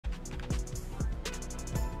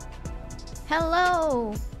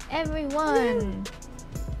Hello, everyone.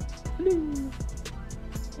 Hello.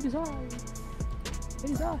 It is I. It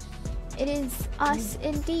is us. It is us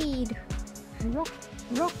indeed. Rock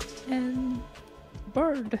and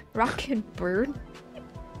bird. Rocket Bird?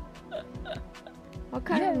 What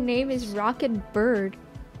kind of name is Rocket Bird?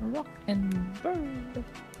 Rock and bird.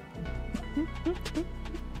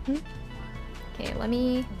 Okay, let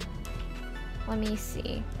me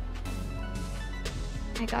see.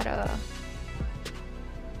 I gotta...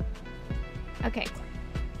 Okay.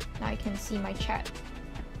 Now I can see my chat.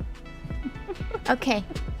 Okay.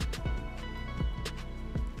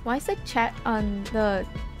 Why is the chat on the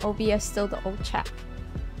OBS still the old chat?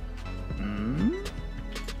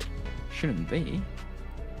 Shouldn't be.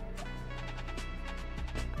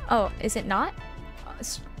 Oh, is it not?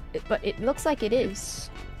 But it looks like it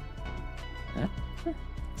is. Huh?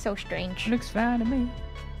 So strange. Looks fine to me.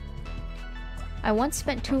 I once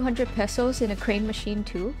spent 200 pesos in a crane machine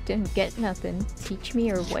too. Didn't get nothing. Teach me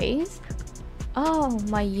your ways? Oh,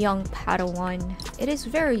 my young Padawan. It is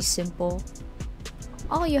very simple.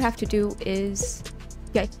 All you have to do is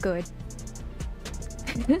get good.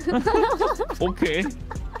 Okay.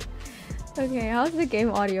 Okay, how's the game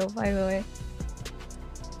audio, by the way?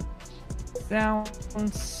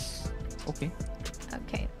 Sounds okay.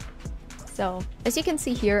 Okay. So, as you can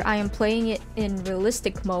see here, I am playing it in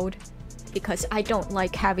realistic mode because I don't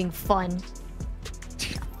like having fun.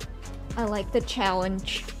 I like the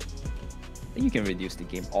challenge. You can reduce the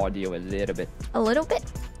game audio a little bit. A little bit?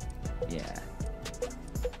 Yeah.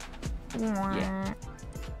 Yeah.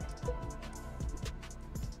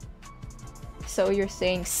 So you're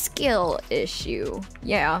saying skill issue.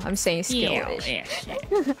 Yeah, I'm saying skill issue.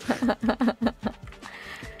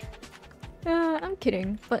 I'm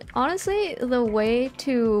kidding. But honestly, the way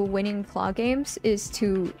to winning claw games is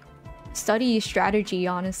to study strategy,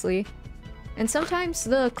 honestly. And sometimes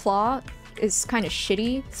the claw is kind of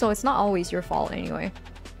shitty, so it's not always your fault anyway.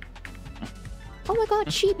 Oh my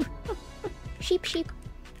god, sheep! Sheep, sheep.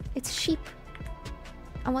 It's sheep.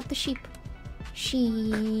 I want the sheep. Sheep.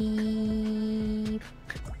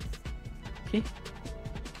 Okay.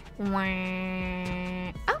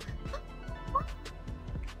 Wah. Oh.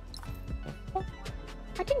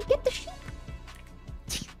 I didn't get the sheep.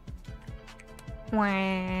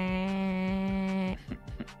 Wah.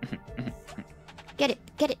 Get it,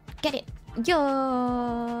 get it, get it. Yo.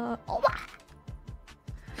 Oh,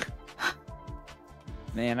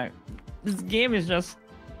 Man, this game is just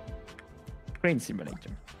crane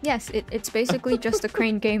simulator. yes, it's basically just a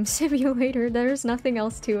crane game simulator. There's nothing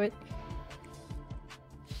else to it.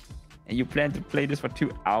 And you plan to play this for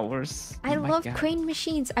 2 hours? I Oh my love God. crane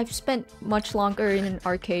machines. I've spent much longer in an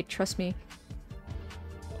arcade, trust me.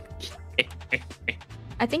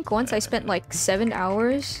 I think once I spent like 7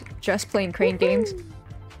 hours just playing crane games.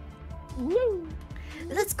 Woo.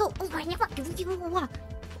 Let's go! Oh my god!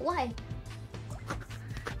 Why?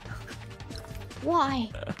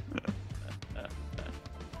 Why?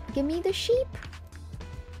 Give me the sheep.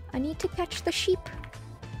 I need to catch the sheep.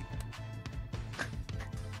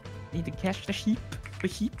 Need to catch the sheep. The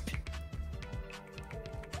sheep.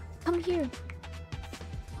 Come here.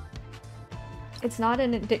 It's not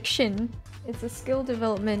an addiction. It's a skill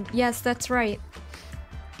development. Yes, that's right.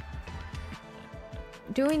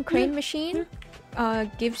 Doing crane machine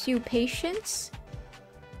gives you patience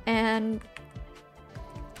and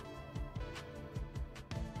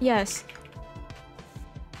yes.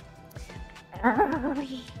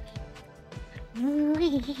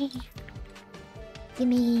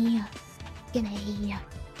 Gimme.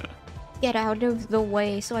 Get out of the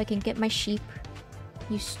way so I can get my sheep.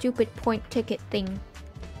 You stupid point ticket thing.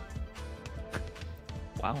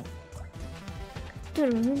 Wow.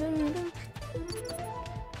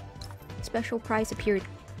 Special prize appeared.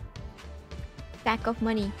 Stack of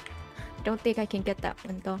money. Don't think I can get that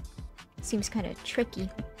one though. Seems kind of tricky.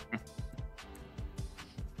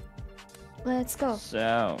 Let's go.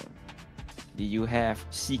 So, do you have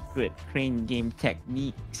secret crane game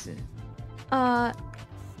techniques?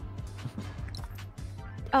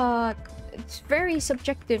 It's very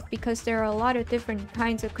subjective because there are a lot of different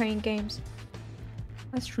kinds of crane games.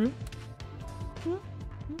 That's true.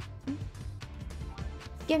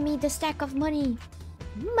 Give me the stack of money.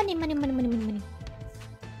 Money, money, money, money, money, money.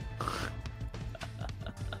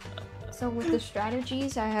 So with the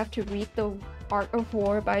strategies, I have to read The Art of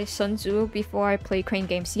War by Sun Tzu before I play crane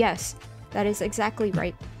games. Yes, that is exactly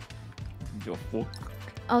right. Your book.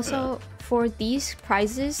 Also, for these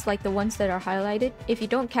prizes, like the ones that are highlighted, if you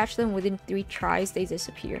don't catch them within 3 tries, they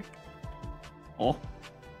disappear. Oh,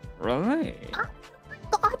 really?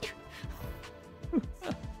 God!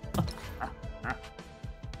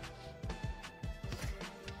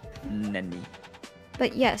 nanny.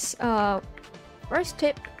 But yes, first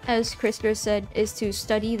tip, as Krister said, is to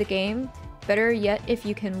study the game. Better yet, if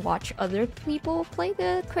you can watch other people play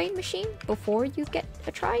the crane machine before you get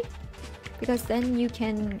a try, because then you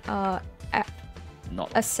can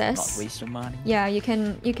assess. Not waste your money. Yeah, you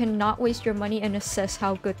can not waste your money and assess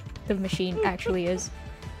how good the machine actually is.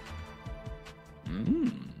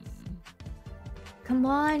 Come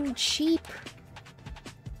on, sheep.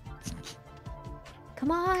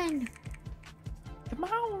 Come on. Come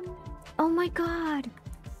on. Oh my god.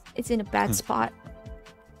 It's in a bad spot.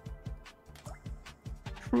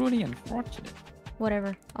 Truly unfortunate.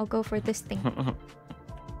 Whatever. I'll go for this thing.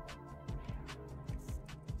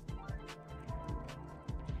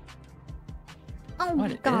 Oh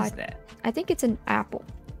my god. What is that? I think it's an apple.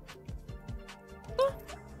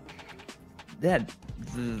 That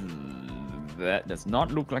does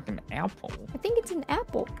not look like an apple. I think it's an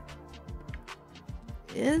apple.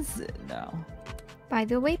 Is it now? By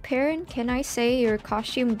the way, Perrin, can I say your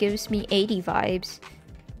costume gives me 80 vibes?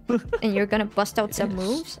 And you're gonna bust out some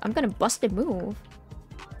moves? I'm gonna bust a move.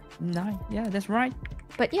 Nice. Yeah, that's right.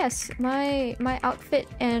 But yes, my outfit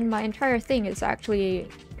and my entire thing is actually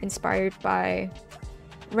inspired by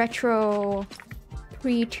retro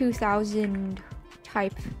pre-2000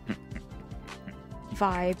 type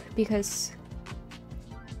vibe, because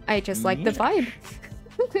I just like the vibe.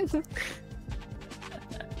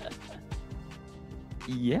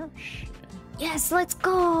 Yes. Yes, let's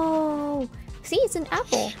go! See, it's an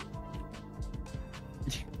apple.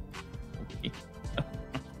 Okay.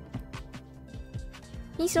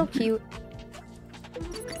 He's so cute.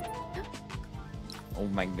 Oh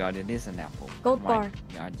my god, it is an apple. Gold My bar.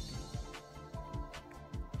 God.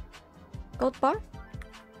 Gold bar?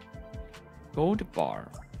 Gold bar.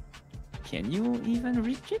 Can you even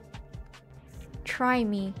reach it? Try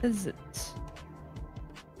me, Is it?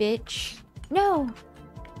 bitch. No!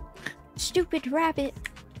 Stupid rabbit.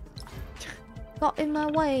 Got in my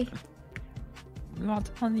way. Not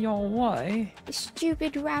on your way. The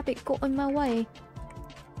stupid rabbit got in my way.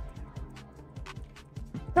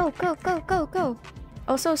 Go, go, go, go, go.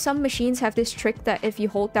 Also, some machines have this trick that if you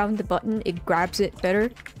hold down the button, it grabs it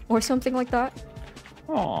better. Or something like that.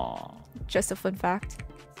 Aww. Just a fun fact.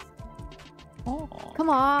 Aww. Come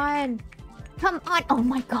on! Come on! Oh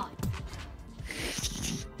my god!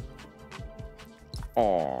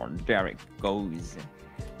 Oh, there it goes.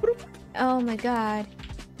 Oh my god.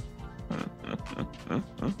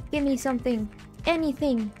 Give me something.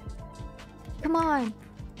 Anything. Come on.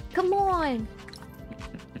 Come on!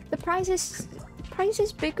 The prize is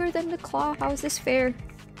bigger than the claw. How is this fair?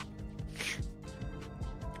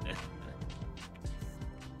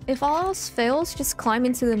 If all else fails, just climb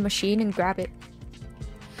into the machine and grab it.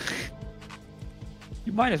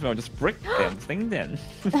 You might as well just break that thing then.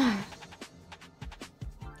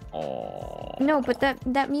 Oh. No, but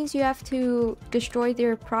that means you have to destroy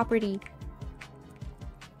their property.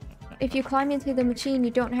 If you climb into the machine,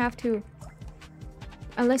 you don't have to.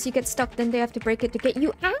 Unless you get stuck, then they have to break it to get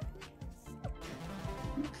you out.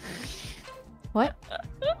 What?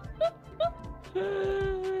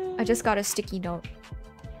 I just got a sticky note.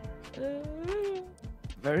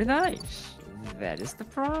 Very nice. That is the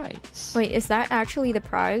prize. Wait, is that actually the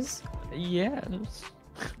prize? Yes.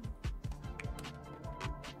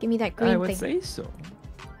 Give me that green I would thing. say so.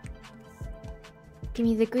 Give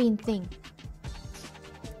me the green thing.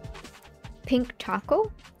 Pink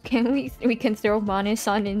taco? Can we can throw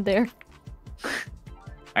Mane-san in there.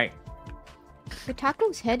 Hey. The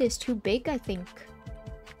taco's head is too big, I think.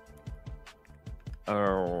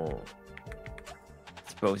 Oh.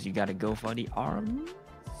 Suppose you gotta go for the arm.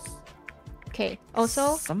 Okay,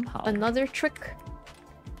 also, somehow. another trick.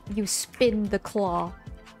 You spin the claw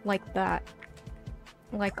like that.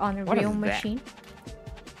 Like on a What real is that? machine.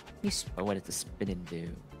 But what does the spinning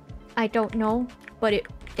do? I don't know, but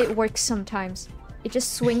it works sometimes. It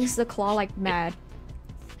just swings the claw like mad.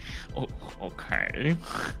 Oh, okay.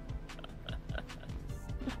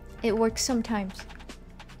 It works sometimes.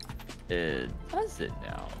 Does it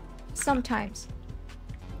now? Sometimes.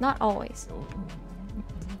 Not always. Oh,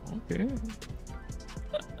 okay.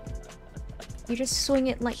 You just swing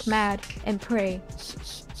it like mad and pray.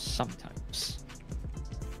 Sometimes.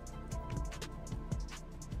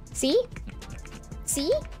 See?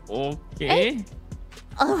 See? Okay. Hey.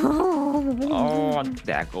 Oh. Oh,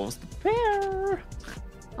 there goes the pear.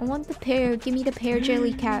 I want the pear. Give me the pear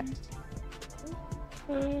jelly cat.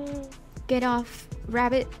 Get off,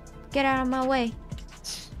 rabbit. Get out of my way.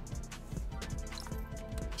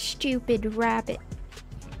 Stupid rabbit.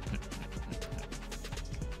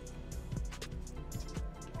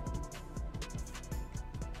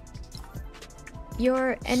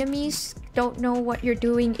 Your enemies don't know what you're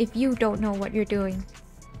doing if you don't know what you're doing.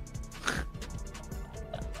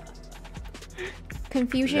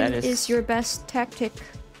 Confusion is your best tactic.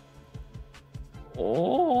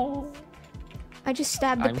 Oh. I just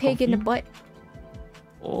stabbed the pig in the butt.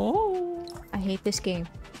 Oh. I hate this game.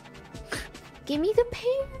 Give me the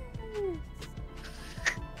pig.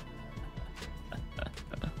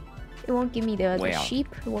 It won't give me the sheep.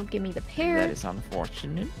 It won't give me the pear. That is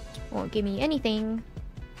unfortunate. It won't give me anything.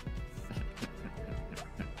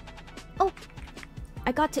 Oh!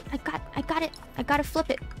 I got it. I got it. I gotta flip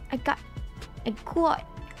it. I got.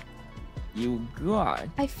 You got.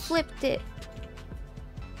 I flipped it.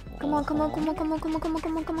 Come on, come on, come on, come on, come on, come on,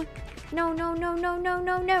 come on, come on. No, no, no, no, no,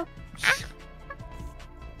 no, no. Ah.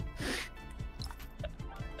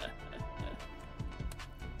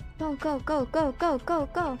 Go, go, go, go, go, go,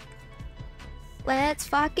 go. Let's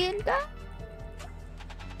fucking go.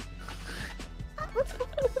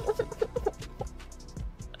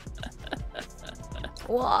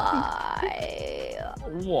 Why?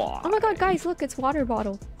 Why? Oh my god, guys, look, it's water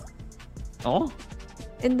bottle. Oh?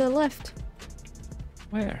 In the left.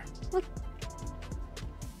 Where? Look.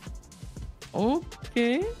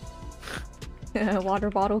 Okay. Water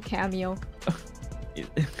bottle cameo. Yeah.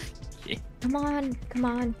 Come on, come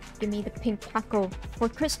on. Give me the pink taco. For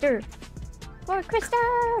Krister. For Krister!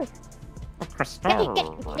 Oh,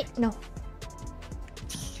 Get it. No.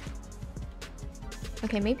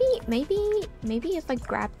 Okay, maybe if I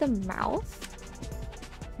grab the mouth,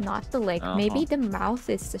 not the leg. Maybe the mouth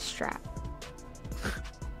is the strap.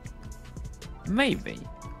 Maybe.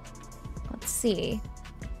 Let's see.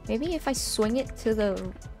 Maybe if I swing it to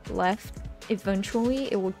the left,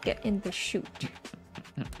 eventually it will get in the chute.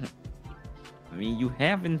 I mean, you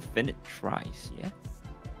have infinite tries, yeah?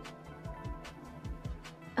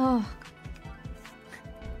 Oh.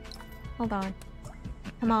 Hold on.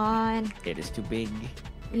 Come on. It is too big.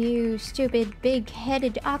 You stupid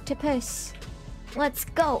big-headed octopus. Let's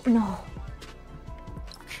go. No.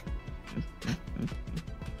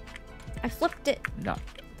 I flipped it. No.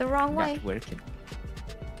 The wrong way. Not working.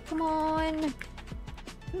 Come on.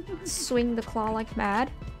 Swing the claw like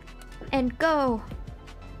mad. And go.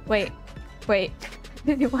 Wait. Wait.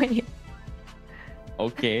 Wait.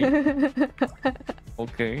 Okay.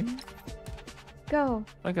 Okay. Go.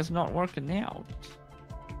 Like it's not working out.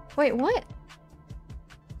 Wait, what?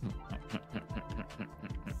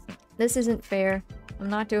 This isn't fair. I'm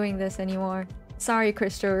not doing this anymore. Sorry,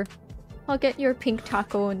 Krister. I'll get your pink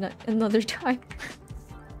taco another time.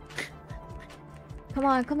 Come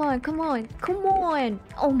on, come on, come on, come on!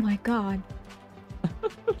 Oh my god.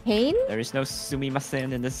 Pain? There is no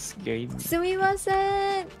sumimasen in this game.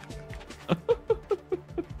 Sumimasen!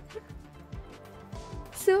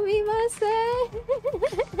 Sumimasen!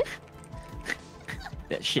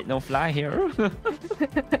 That shit don't fly here.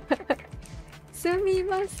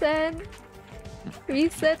 Sumimasen!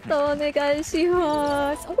 Reset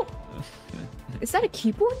onegaishimasu! Oh! Is that a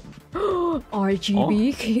keyboard?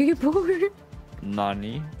 RGB keyboard?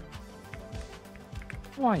 Nani?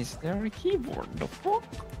 Why is there a keyboard? The fuck?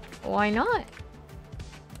 Why not?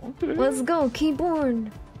 Okay. Let's go,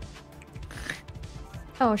 keyboard!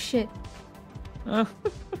 Oh shit.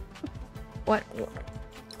 What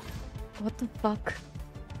the fuck?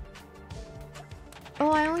 Oh,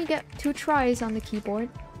 I only get 2 tries on the keyboard.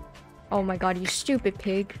 Oh my god, you stupid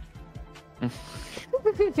pig.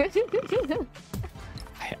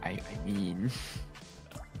 I mean...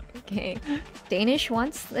 Okay. Danish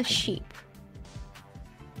wants the sheep.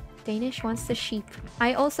 Danish wants the sheep.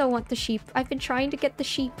 I also want the sheep. I've been trying to get the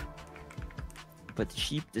sheep. But the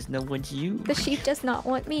sheep does not want you. The sheep does not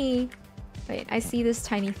want me. Wait, I see this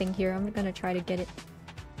tiny thing here. I'm gonna try to get it.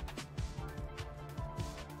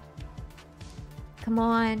 Come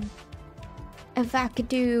on.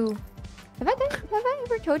 Avocado. Have I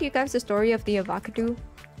ever told you guys the story of the avocado?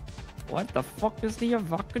 What the fuck is the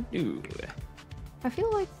avocado? I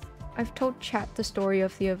feel like I've told chat the story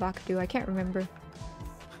of the avocado. I can't remember.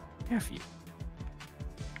 Have you?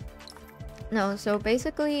 No, so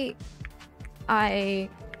basically,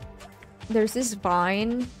 there's this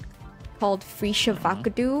vine called Fresh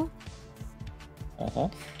avocado.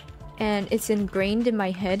 And it's ingrained in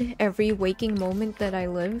my head every waking moment that I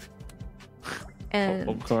live.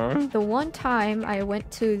 And the one time I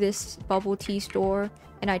went to this bubble tea store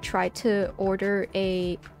and I tried to order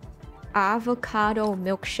a avocado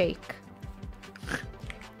milkshake.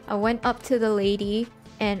 I went up to the lady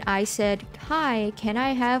and I said, "Hi, can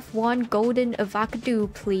I have one golden avocado,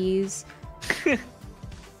 please?"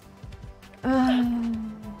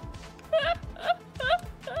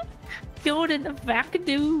 Golden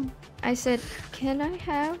avocado. I said, can I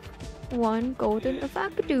have one golden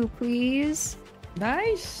avocado, please?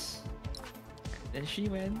 Nice. Then she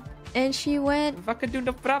went. And she went. Vakadu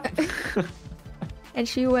the prop. And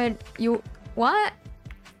she went. You what?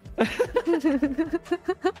 I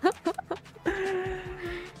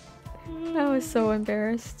was so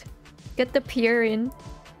embarrassed. Get the Perrin.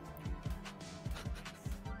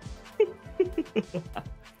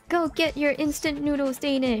 Go get your instant noodles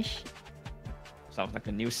Danish. Sounds like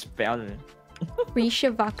a new spell. Free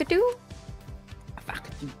shavakadu?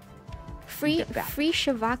 Vakadu. Free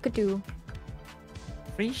shavakadu.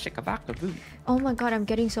 Free shakabakaboo. Oh my god, I'm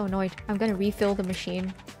getting so annoyed. I'm gonna refill the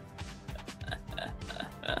machine.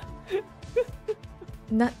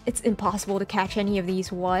 It's impossible to catch any of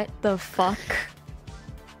these. What the fuck?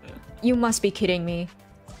 You must be kidding me.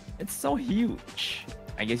 It's so huge.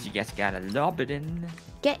 I guess you guys gotta lob it in.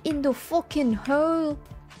 Get in the fucking hole.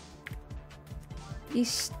 You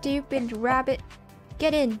stupid rabbit.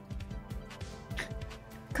 Get in.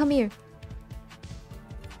 Come here.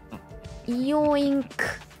 Yoink.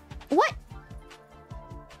 What?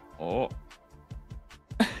 Oh.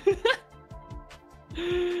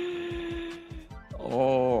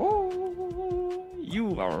 Oh.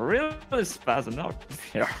 You are really spazzing out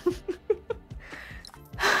here.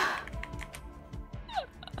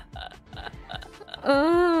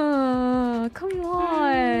 Come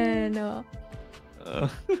on.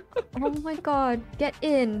 Oh my god, get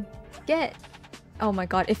in. Get. Oh my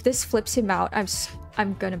god, if this flips him out,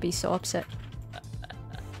 I'm gonna be so upset.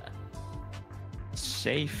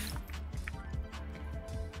 Safe.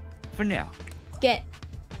 For now. Get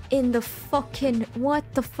in the fucking... What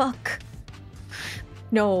the fuck?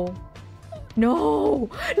 No. No!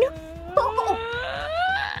 No!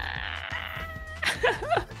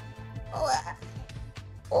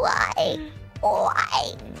 Why?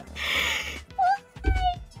 Why?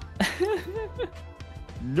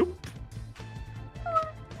 Nope.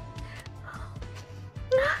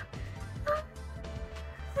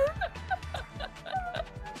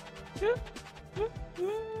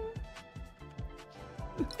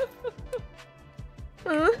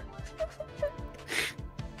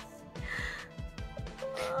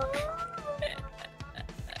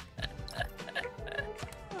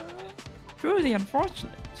 Truly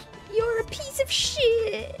unfortunate. You're a piece of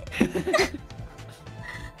shit!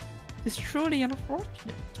 It's truly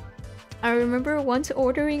unfortunate. I remember once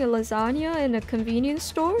ordering a lasagna in a convenience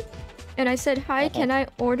store, and I said, "Hi, can I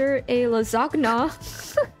order a lasagna?"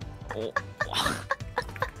 Oh.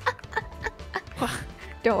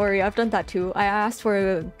 Don't worry, I've done that too. I asked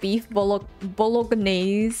for a beef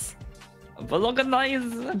bolognese.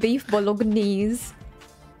 Bolognese. Beef bolognese.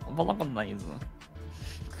 Bolognese.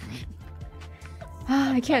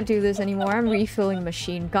 I can't do this anymore. I'm refilling the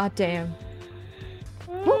machine. God damn.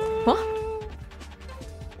 Huh?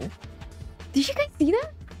 Did you guys see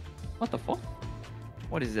that? What the fuck?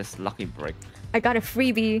 What is this lucky break? I got a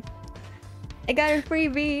freebie. I got a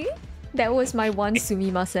freebie. That was my one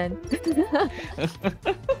sumimasen.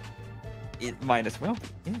 It might as well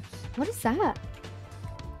be, yes. What is that?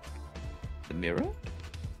 The mirror?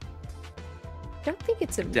 I don't think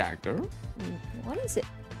it's a Dagger? What is it?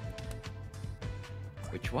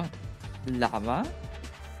 Which one? Llama?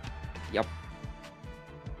 Yup.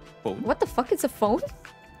 Phone? What the fuck is a phone?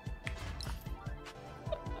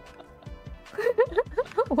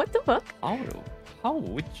 What the fuck? How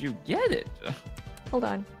would you get it? Hold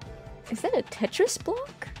on. Is that a Tetris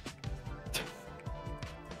block?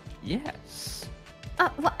 Yes.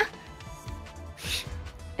 What?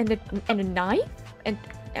 And a knife? And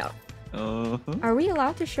are we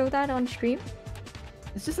allowed to show that on stream?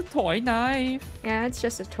 It's just a toy knife. Yeah, it's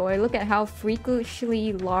just a toy. Look at how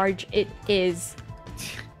freakishly large it is.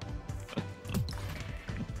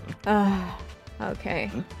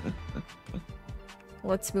 Okay.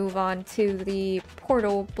 Let's move on to the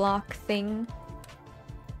portal block thing.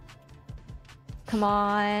 Come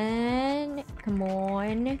on. Come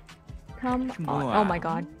on. Come on. Oh my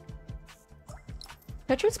god.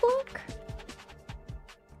 Tetris block?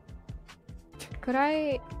 Could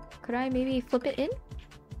I maybe flip it in?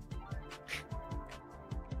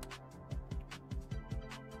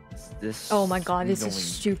 Oh my god, this is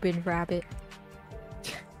stupid rabbit.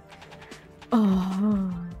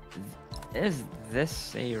 Oh. Is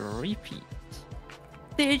this a repeat?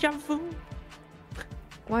 Deja vu?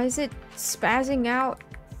 Why is it spazzing out?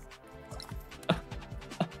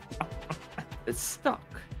 It's stuck.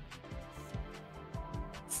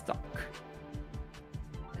 It's stuck.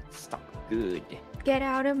 It's stuck good. Get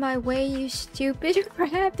out of my way, you stupid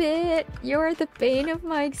rabbit! You're the bane of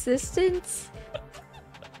my existence.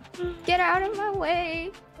 Get out of my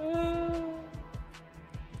way.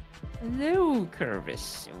 Hello,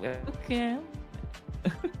 Curvis. Welcome.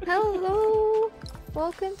 Hello.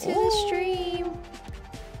 Welcome to the stream.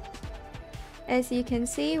 As you can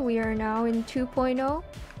see, we are now in 2.0.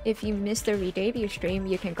 If you missed the re-debut stream,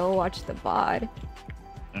 you can go watch the VOD.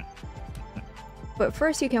 But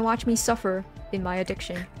first, you can watch me suffer in my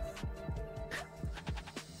addiction.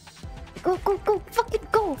 Go, go, go! Fucking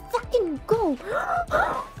go! Fucking go!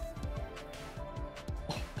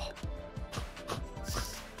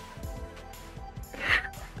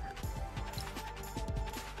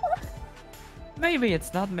 Maybe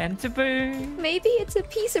it's not meant to be. Maybe it's a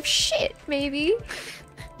piece of shit, maybe.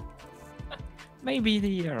 Maybe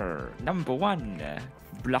the number one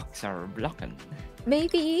blocks are blocking.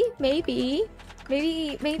 Maybe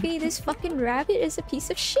this fucking rabbit is a piece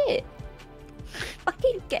of shit.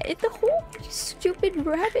 Fucking get in the hole, you stupid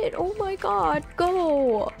rabbit. Oh my god,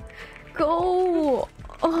 go. Go.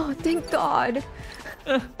 Oh, thank god.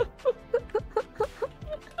 Oh,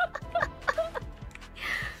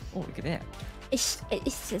 look at that.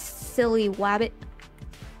 It's a silly wabbit.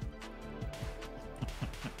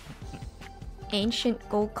 Ancient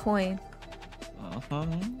gold coin. Uh-huh.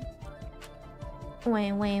 Wah.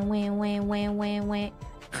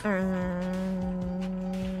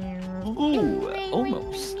 Ooh,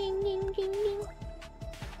 almost.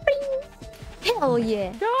 Hell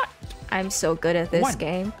yeah. I'm so good at this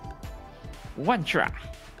game. One try.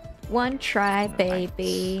 One try,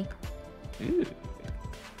 baby. Nice. Ooh.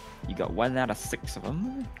 You got 1 out of 6 of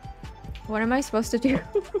them. What am I supposed to do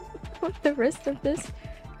with the rest of this?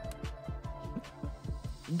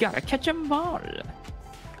 You gotta catch 'em all.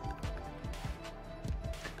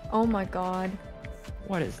 Oh my god.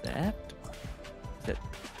 What is that?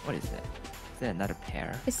 What is that? Is that another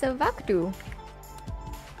pear? It's a Vtubers.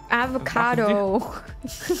 Avocado.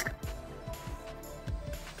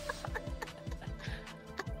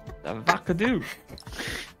 The Vacadoo.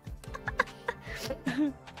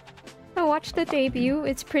 I watched the debut.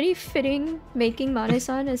 It's pretty fitting making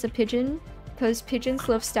Mane-san as a pigeon, because pigeons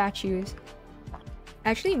love statues.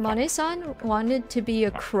 Actually, Mane-san wanted to be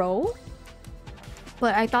a crow,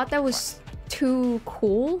 but I thought that was too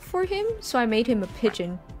cool for him, so I made him a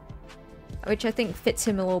pigeon, which I think fits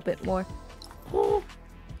him a little bit more.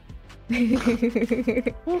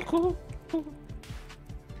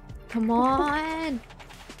 Come on!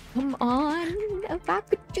 Come on! A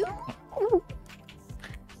Vacadoo!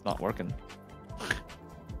 It's not working.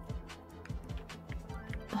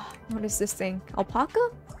 What is this thing? Alpaca?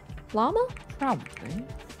 Llama? Probably.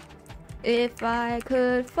 If I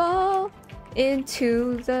could fall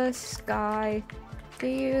into the sky, do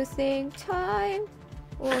you think time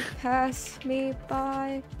would pass me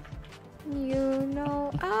by? You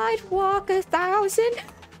know I'd walk 1,000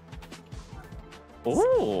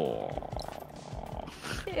 Oh.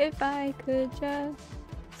 if I could just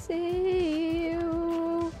see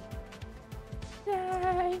you.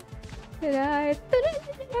 Could I?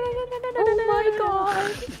 Oh my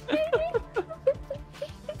god!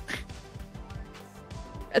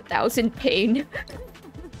 1,000 pain.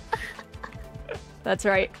 That's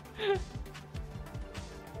right.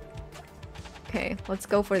 Okay, let's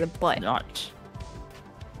go for the butt.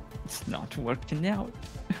 It's not working out.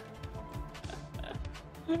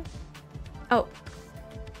 Oh.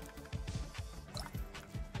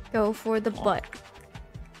 Go for the butt.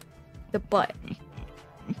 The butt.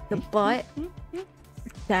 The butt.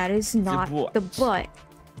 That is not the butt.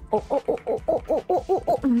 Oh, oh, oh, oh, oh, oh, oh, oh,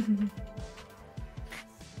 oh.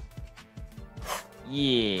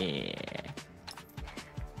 Yeah.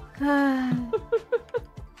 Come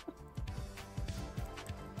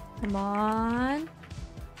on.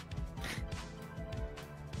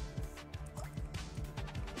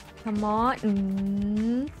 Come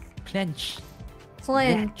on. Clench.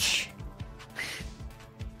 Clench.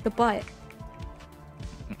 The butt.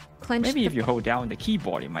 Clench. Maybe if you hold down the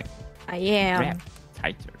keyboard, it might I am. grab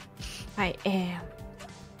tighter. I am.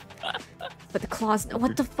 But the claws.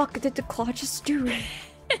 What the fuck did the claw just do?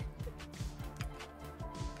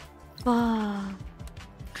 Ah.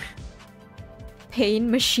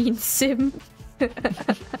 Pain machine sim.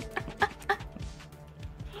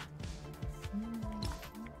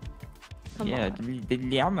 Yeah, the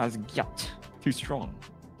llama's gut too strong.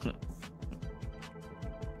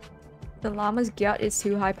 The llama's gut is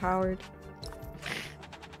too high powered.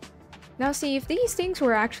 Now see, if these things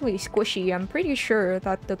were actually squishy, I'm pretty sure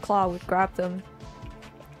that the claw would grab them.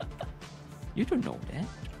 You don't know that.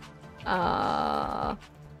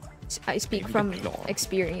 I speak Maybe from the claw.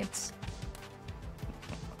 experience.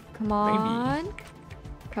 Come on.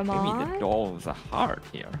 Come Maybe on. the dolls are hard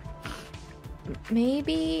here.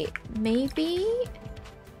 Maybe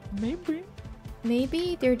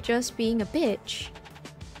they're just being a bitch.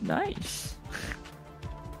 Nice.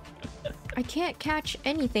 I can't catch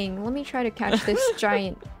anything. Let me try to catch this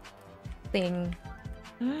giant thing.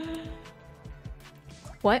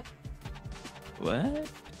 What? What?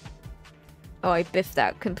 Oh, I biffed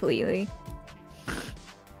that completely.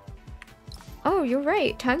 Oh, you're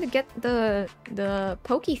right. Time to get the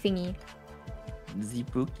pokey thingy. The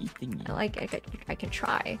pokey thingy. I can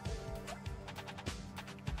try.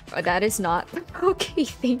 Oh, that is not the pokey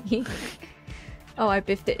thingy. Oh, I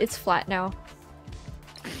biffed it. It's flat now.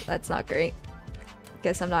 That's not great.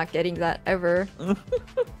 Guess I'm not getting that ever.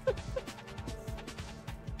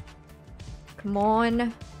 Come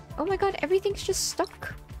on. Oh my god, everything's just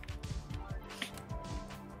stuck.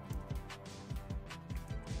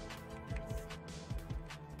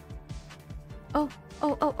 Oh.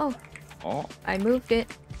 Oh. I moved it.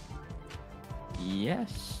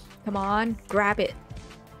 Yes. Come on, grab it.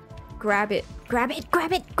 Grab it. Grab it.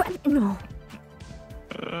 Grab it. Grab it. No.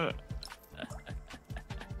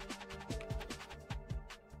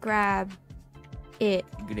 Grab it.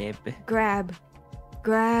 Grab.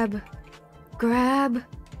 Grab.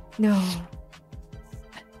 No.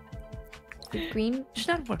 The green. It's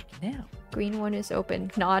not working now. Green one is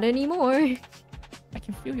open. Not anymore. I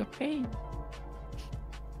can feel your pain.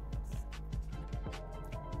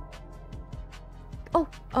 Oh.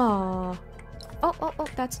 Oh.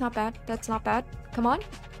 That's not bad. That's not bad. Come on.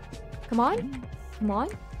 Come on. Come on.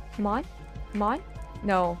 Come on. Come on.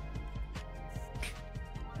 No.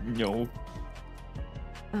 No.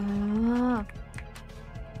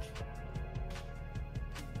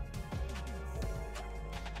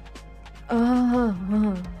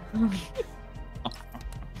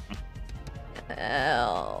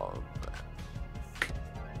 Help.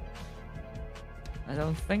 I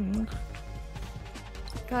don't think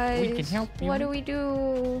Guys, we can help you. What do we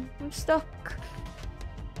do? I'm stuck.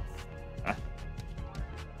 You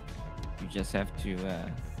just have to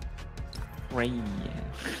pray.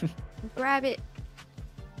 Grab it.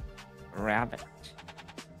 Grab it.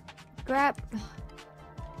 Grab.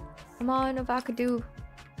 Come on, Avocado.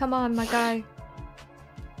 Come on, my guy.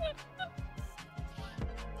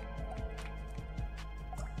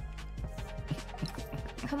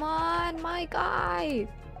 Come on, my guy.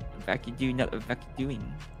 Vacadoo, not vacadoing.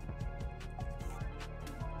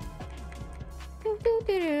 What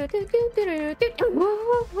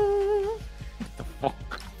the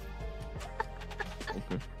fuck?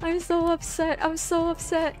 Okay. I'm so upset. I'm so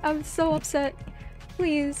upset. I'm so upset.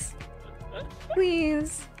 Please.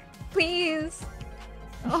 Please. Please.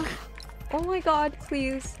 Oh, oh my god,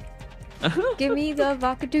 please. Give me the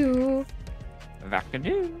Vacadoo.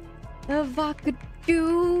 Vacadoo. The Vacadoo.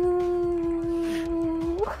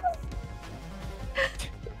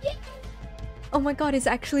 Yeah. Oh my god, it's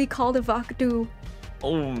actually called a Vacadoo.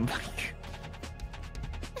 Oh my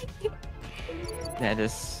god. That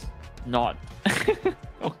is not okay.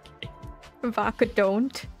 Vaca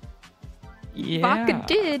don't. Yeah. Vaca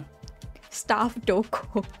did. Staff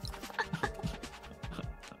doko.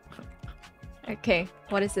 Okay,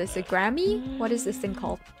 what is this? A Grammy? What is this thing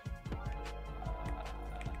called?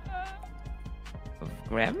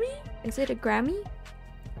 Grammy? Is it a Grammy?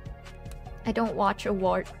 I don't watch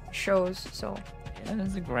award shows, so. Yeah,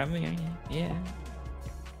 that's a Grammy. Yeah.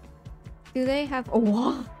 Do they have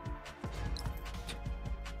what?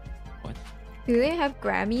 What? Do they have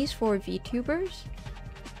Grammys for VTubers?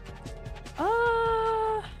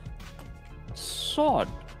 Sort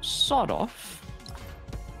of.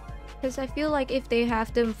 Because I feel like if they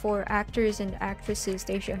have them for actors and actresses,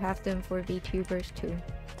 they should have them for VTubers too.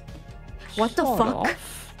 What the fuck?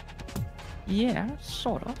 Of. Yeah,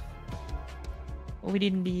 sort of.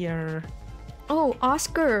 Within the Oh,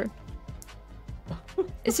 Oscar.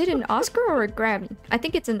 Is it an Oscar or a Grammy? I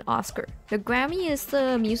think it's an Oscar. The Grammy is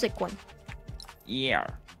the music one. Yeah.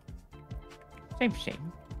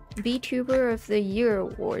 Same. VTuber of the Year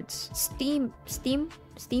Awards. Steam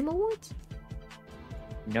Awards?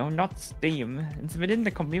 No, not Steam. It's within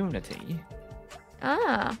the community.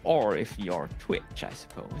 Ah. Or if you're Twitch, I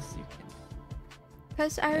suppose you can.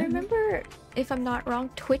 Because I remember, if I'm not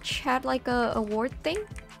wrong, Twitch had like a award thing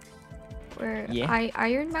where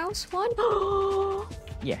Iron Mouse won.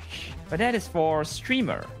 Yes, but that is for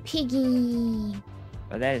streamer. Piggy.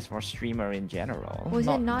 But that is for streamer in general. Was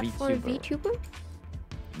it not VTuber. for VTuber?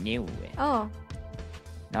 No. Oh.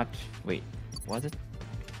 Not. Wait. Was it?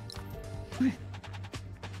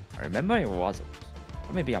 I remember it wasn't.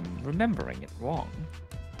 Or maybe I'm remembering it wrong.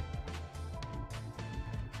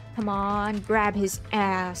 Come on, grab his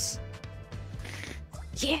ass.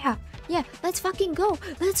 Yeah, Yeah, let's fucking go.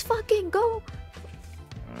 Let's fucking go.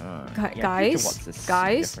 Yeah, Guys, wants to see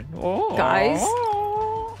guys, different- guys.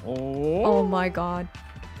 Oh. Oh my god.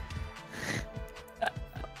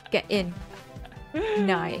 Get in.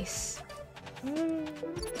 Nice.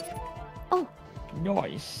 Oh.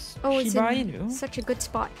 Nice. Oh, it's Shiba in Inu. such a good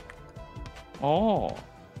spot. Oh.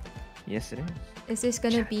 Yes, it is. Is this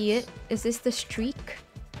gonna be it? Is this the streak?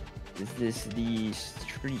 Is this the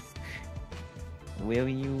streak? Will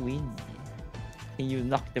you win? Can you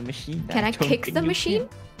knock the machine down? Can I kick Can the you machine?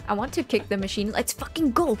 I want to kick the machine. Let's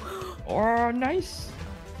fucking go. Oh, nice.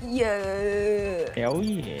 Yeah. Hell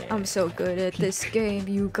yeah. I'm so good at this game,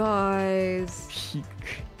 you guys. Peek.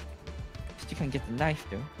 You can't get the knife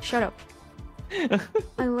though. Shut up.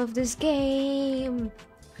 I love this game.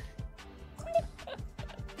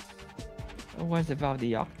 What about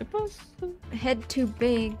the octopus? Head too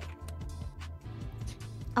big.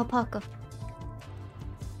 Alpaca.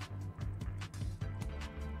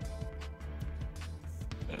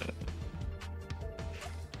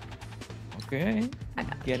 Okay.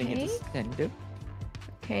 Getting it Okay. to stand up.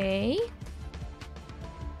 Okay.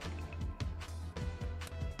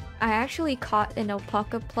 I actually caught an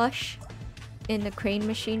alpaca plush in the crane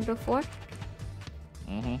machine before,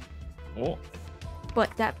 Mm-hmm. Oh.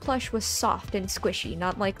 but that plush was soft and squishy,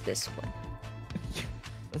 not like this one.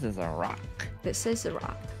 This is a rock. This is a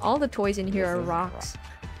rock. All the toys in here This are is a rocks.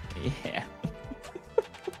 Yeah.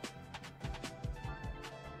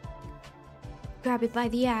 Grab it by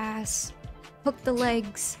the ass. Hook the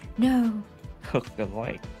legs. No. Hook the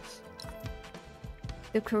legs.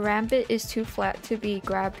 The karambit is too flat to be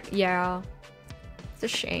grabbed. Yeah. It's a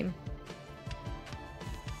shame.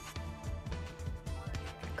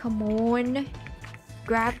 Come on.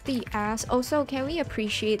 Grab the ass. Also, can we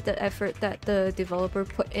appreciate the effort that the developer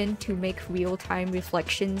put in to make real-time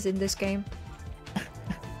reflections in this game?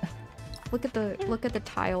 Look at the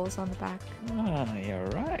tiles on the back. Ah, you're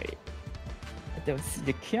right. I don't see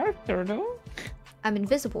the character though. I'm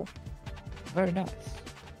invisible. Very nice.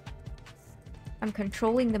 I'm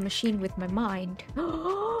controlling the machine with my mind.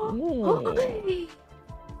 Ooh.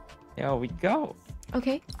 There we go.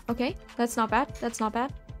 Okay, okay. That's not bad. That's not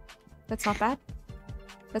bad. That's not bad.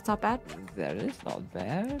 That's not bad. That is not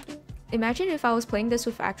bad. Imagine if I was playing this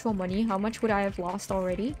with actual money, how much would I have lost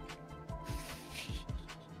already?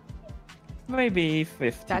 Maybe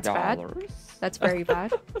 $50. That's bad. That's very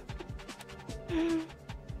bad.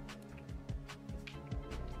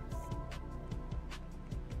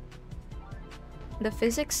 The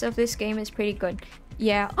physics of this game is pretty good.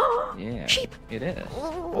 Yeah. Yeah. Sheep! It is.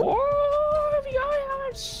 Oh,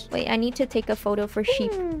 yes! Wait, I need to take a photo for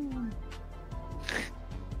sheep.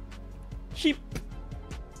 Sheep.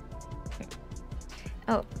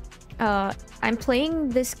 Oh. I'm playing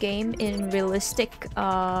this game in realistic,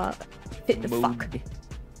 Mode.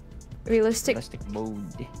 Realistic, Realistic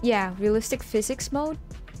mode. yeah, realistic physics mode.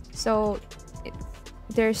 So,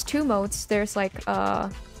 there's two modes. There's like,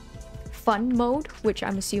 fun mode, which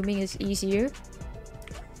I'm assuming is easier.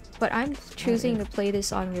 But I'm choosing to play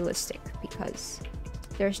this on realistic because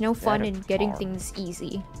there's no fun in getting things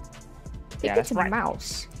easy. I think it's a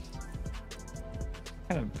mouse.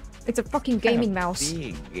 Kind of, It's a fucking gaming mouse.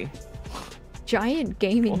 big. Giant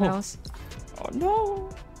gaming mouse. Oh no!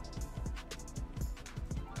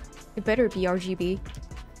 It better be RGB.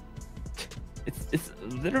 It's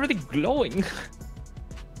literally glowing.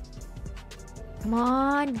 Come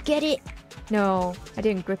on, get it! No, I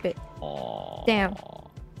didn't grip it. Oh. Damn.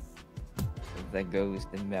 There goes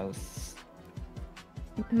the mouse.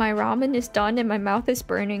 My ramen is done and my mouth is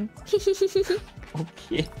burning.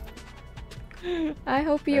 Okay. I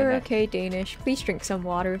hope Very you're nice. okay, Danish. Please drink some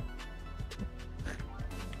water.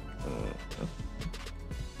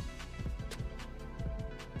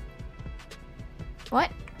 What?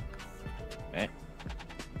 Eh.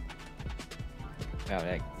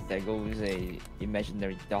 Well, there goes a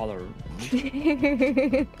imaginary dollar.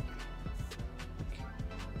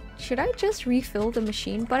 Should I just refill the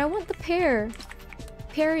machine? But I want the pear.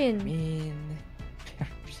 Perrin. Man.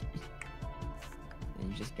 Then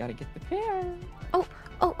you just gotta get the pear.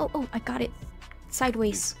 Oh, I got it.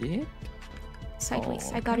 Sideways. You did? Sideways.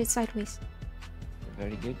 Oh, I got okay. it sideways.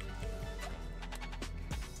 Very good.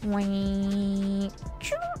 Wait.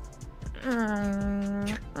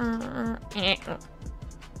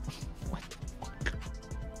 What the fuck?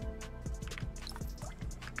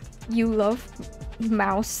 You love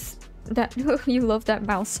mouse. That you love that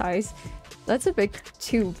mouse size. That's a bit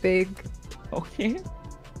too big. Okay.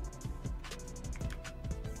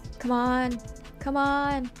 Come on. Come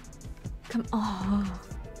on. Come on.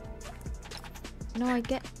 No,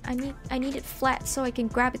 I need it flat so I can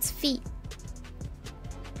grab its feet.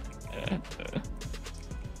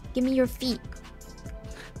 Give me your feet.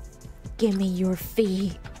 Give me your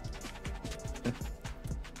feet.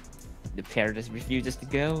 The pair just refuses to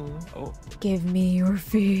go. Oh, Give me your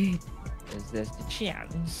feet. there's the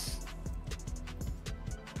chance.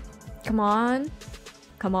 Come on.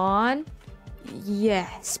 Come on.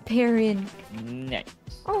 Yes, Perrin. Nice.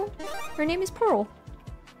 Oh, her name is Pearl.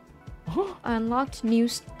 Unlocked new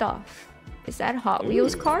stuff. Is that a Hot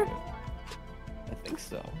Wheels car? I think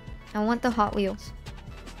so. I want the Hot Wheels.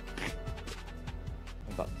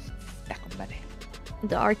 I got stack of money.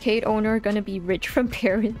 The arcade owner gonna be rich from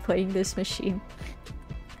Perrin playing this machine.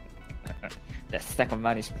 That stack of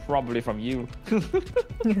money is probably from you.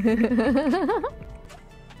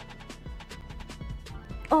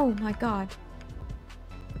 Oh my god.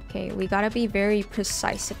 Okay, we gotta be very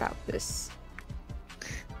precise about this.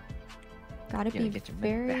 Gotta be Get your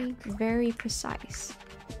money back. very precise.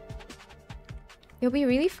 It'll be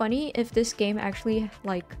really funny if this game actually,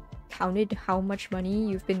 like, counted how much money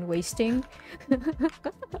you've been wasting.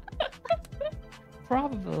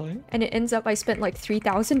 Probably. And it ends up I spent like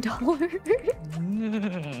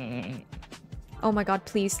 $3,000. Oh my god,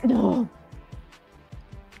 please. No!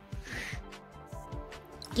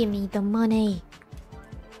 Give me the money.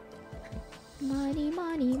 Money,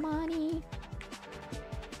 money, money.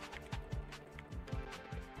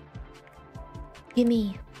 Give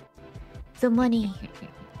me the money.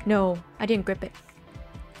 No, I didn't grip it.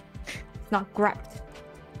 It's not grabbed.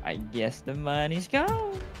 I guess the money's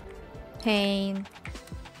gone. Pain.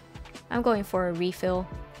 I'm going for a refill.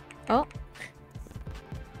 Oh.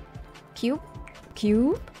 Cube.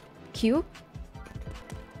 Cube. Cube.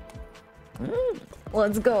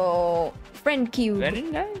 Let's go. Friend cube. Very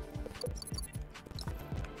nice.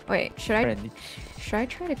 Wait, should I Friendly. try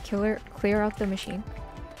to clear out the machine?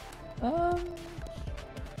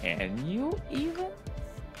 Can you even?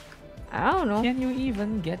 I don't know. Can you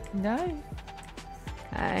even get knife?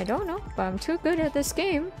 I don't know, but I'm too good at this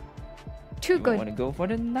game. Too good. Want to go for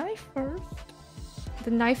the knife first?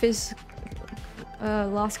 The knife is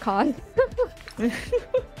lost cause. I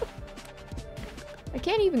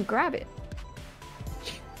can't even grab it.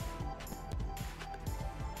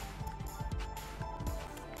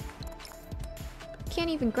 Can't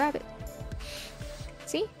even grab it.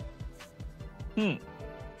 See? Hmm.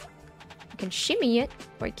 I can shimmy it,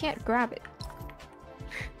 but I can't grab it.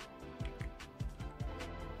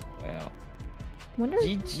 Well, Wonder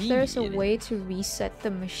if GG. there's a way to reset the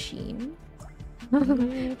machine.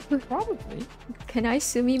 Probably. Can I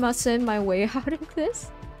sumimasen my way out of this?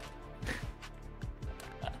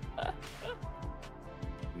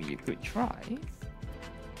 You could try.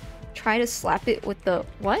 Try to slap it with the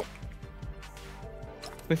what?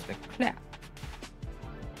 With the clap.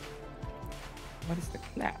 What is the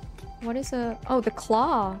clap? What is a... Oh, the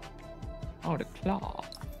claw. Oh, the claw.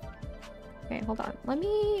 Okay, hold on. Let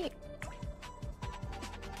me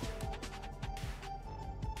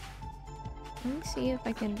see if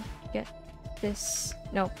I can get this.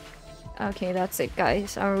 No. Okay, that's it,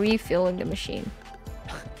 guys. I'm refilling the machine.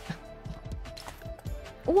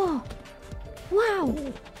 Whoa! Wow!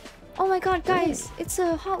 Oh my god, guys! It's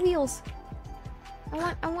a Hot Wheels!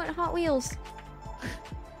 I want Hot Wheels!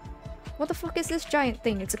 What the fuck is this giant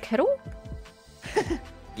thing? It's a kettle?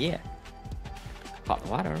 Yeah. Hot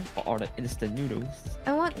water for all the instant noodles.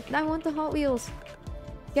 I want the Hot Wheels!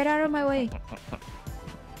 Get out of my way!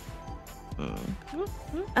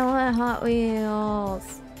 I want Hot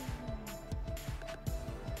Wheels!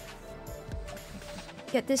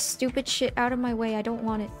 Get this stupid shit out of my way, I don't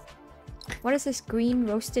want it. What is this green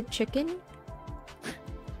roasted chicken?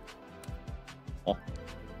 Oh.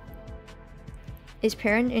 Is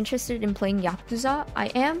Perrin interested in playing Yakuza? I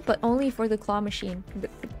am, but only for the claw machine. The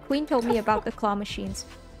queen told me about the claw machines.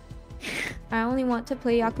 I only want to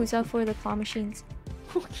play Yakuza for the claw machines.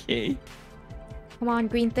 Okay. Come on,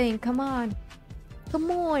 green thing, come on.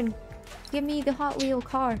 Come on. Give me the Hot Wheel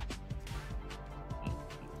car.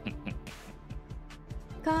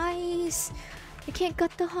 Guys, I can't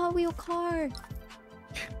get the Hot Wheel car.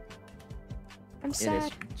 I'm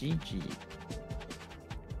sad. It is GG.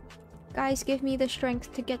 Guys, give me the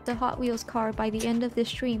strength to get the Hot Wheels car by the end of this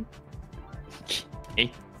stream.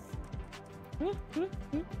 Hey.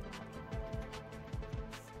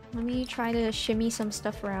 Let me try to shimmy some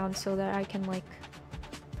stuff around so that I can, like,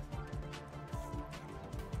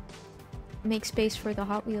 make space for the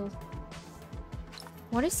Hot Wheels.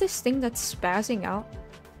 What is this thing that's spazzing out?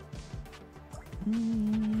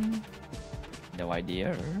 No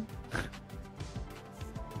idea.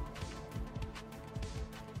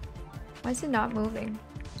 Why is it not moving?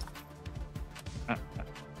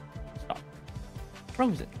 Stop.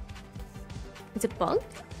 Frozen. Is it bugged?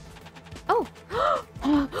 Oh!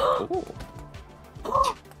 Oh.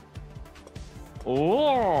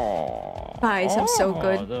 Oh. Guys, I'm so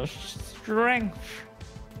good. The strength.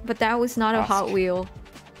 But that was not a Hot Ask. Wheel.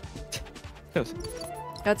 Yes.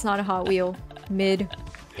 That's not a Hot Wheel. Mid.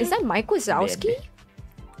 Is that Mike Wazowski? Mid.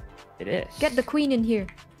 It is. Get the queen in here.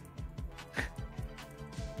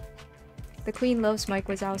 The queen loves Mike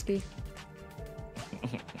Wazowski.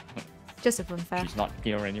 Just a fun fact. She's not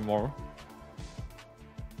here anymore.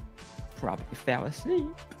 Probably fell asleep.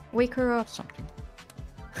 Wake her up. Something.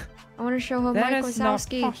 I want to show her That Mike is not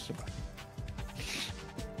Wazowski. possible.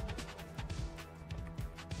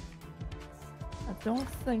 I don't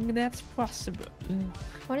think that's possible.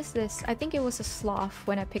 What is this? I think it was a sloth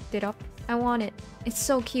when I picked it up. I want it. It's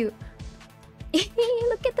so cute.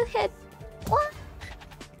 Look at the head. What?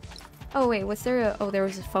 Oh wait, was there a... Oh, there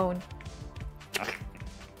was a phone. I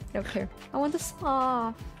don't care. I want the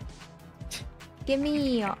sloth.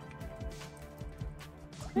 Gimme.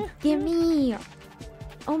 Gimme.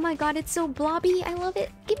 Oh my god, it's so blobby. I love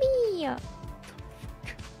it. Gimme.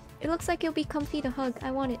 It looks like it'll be comfy to hug.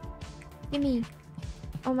 I want it. Gimme.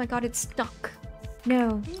 Oh my god, it's stuck.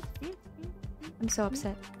 No. I'm so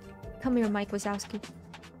upset. Come here, Mike Wazowski.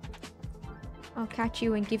 I'll catch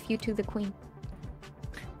you and give you to the queen.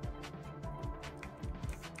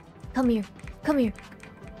 Come here. Come here.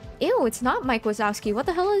 Ew, it's not Mike Wazowski. What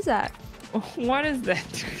the hell is that? What is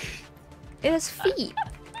that? It has feet.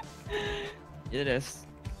 It is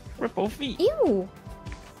triple feet. Ew.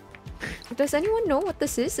 Does anyone know what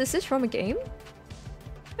this is? Is this from a game?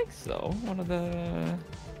 I think so. One of the...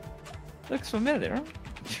 Looks familiar.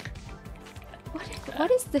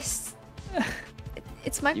 What is this?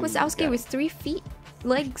 It's Mike You Wazowski got- with 3 feet.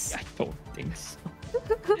 Legs. I don't think so.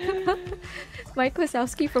 Mike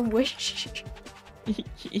Wazowski from Wish.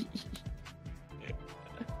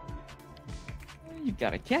 You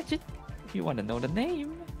gotta catch it if you want to know the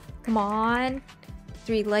name. Come on.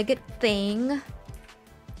 3-legged thing.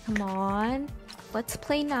 Come on. Let's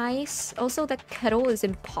play nice. Also, that kettle is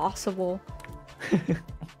impossible.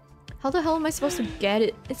 How the hell am I supposed to get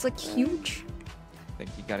it? It's like huge. I think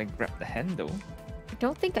you gotta grab the handle. I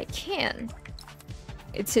don't think I can.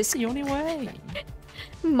 It's his... It's the only way.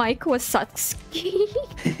 Mike Wazowski.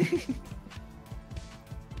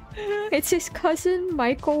 It's his cousin,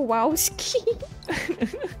 Michael Wowski.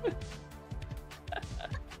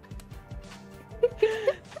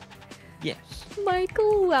 Yes.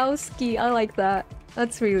 Michael Wowski. I like that.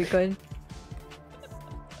 That's really good.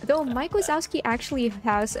 Though Mike Wazowski actually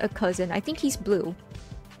has a cousin. I think he's blue.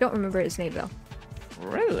 Don't remember his name though.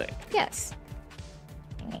 Really? Yes.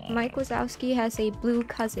 Mike Wazowski has a blue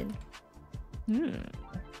cousin.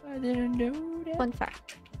 I didn't know that. Fun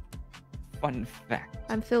fact. Fun fact.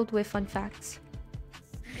 I'm filled with fun facts.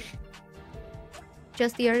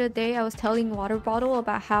 Just the other day, I was telling Water Bottle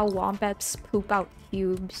about how wombats poop out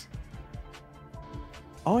tubes.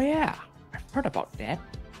 Oh yeah, I've heard about that.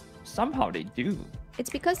 Somehow they do. It's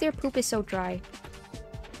because their poop is so dry.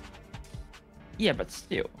 Yeah, but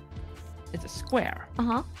still, it's a square.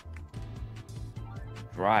 Uh-huh.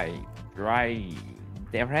 Dry.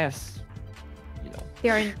 There has, you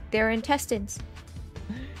know. Their intestines.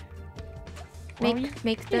 Well,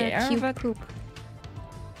 Make the yeah, cube but- poop.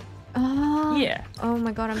 Ah. Yeah. Oh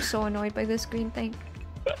my god, I'm so annoyed by this green thing.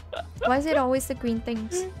 Why is it always the green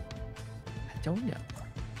things? I don't know.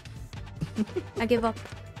 I give up.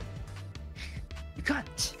 You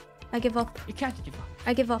can't. I give up. You can't give up.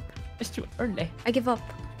 I give up. It's too early. I give up.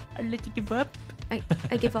 I'll let you give up. I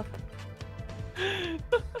give up.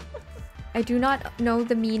 I do not know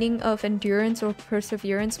the meaning of endurance or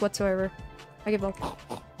perseverance whatsoever. I give up.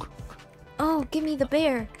 Oh, give me the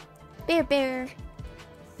bear. Bear, bear.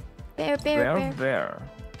 Bear, bear, bear. Bear.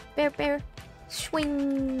 Bear, bear.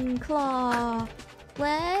 Swing claw.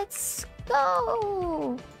 Let's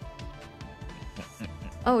go.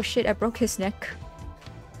 Oh shit, I broke his neck.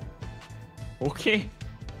 Okay.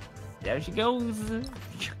 There she goes.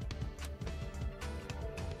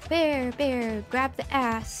 Bear, bear, grab the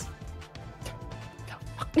ass.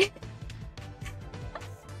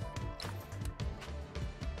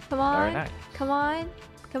 Come on. Very nice. Come on.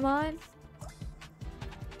 Come on.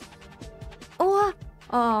 Oh!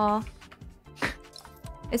 Aw.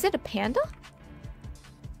 Is it a panda?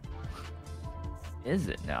 Is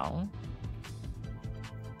it now?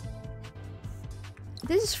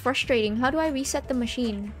 This is frustrating. How do I reset the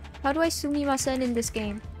machine? How do I sumimasen in this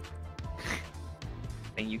game?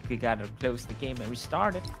 And you gotta close the game and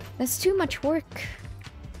restart it. That's too much work.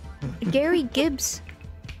 Gary Gibbs.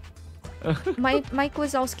 Mike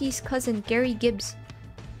Wazowski's cousin, Gary Gibbs.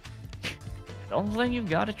 Don't think you've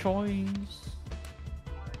got a choice.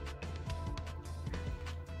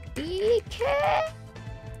 DK?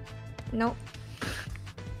 Nope.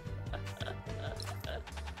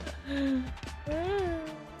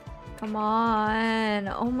 Come on.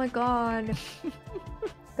 Oh my god.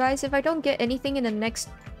 Guys, if I don't get anything in the next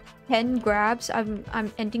 10 grabs, I'm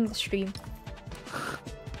ending the stream.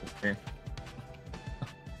 Okay.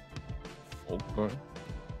 Okay.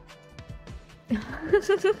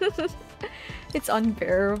 It's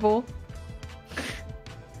unbearable.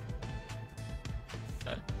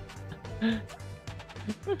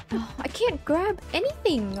 Oh, I can't grab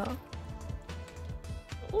anything.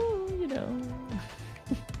 Oh, you know.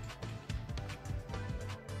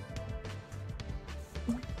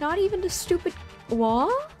 Not even the stupid...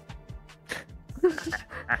 What?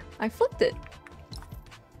 I flipped it.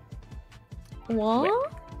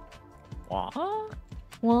 What? What?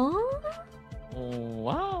 What?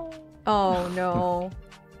 Wow. Oh no.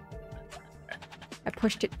 I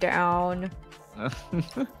pushed it down. I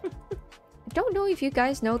don't know if you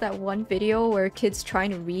guys know that one video where a kid's trying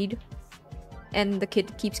to read and the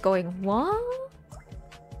kid keeps going, what?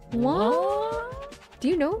 What? Do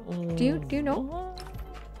you know? Do you know? What?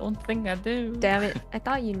 Don't think I do. Damn it, I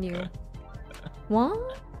thought you knew.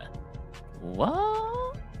 What?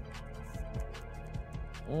 What?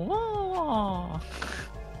 What?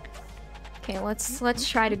 Okay, let's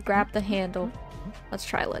try to grab the handle. Let's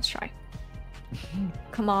try.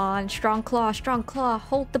 Come on, strong claw,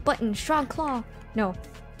 hold the button, strong claw. No.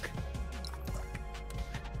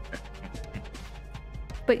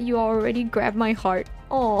 But you already grabbed my heart.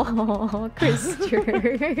 Oh, Krister.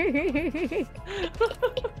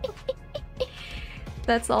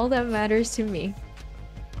 That's all that matters to me.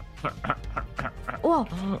 Whoa.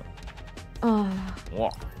 Oh.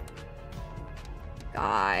 What?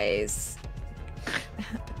 Guys.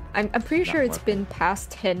 I'm pretty sure it's been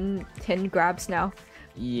past 10 grabs now.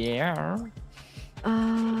 Yeah.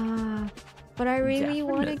 But I really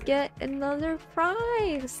want to get another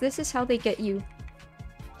prize. This is how they get you.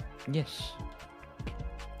 Yes.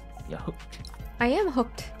 You're hooked. I am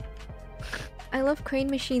hooked. I love crane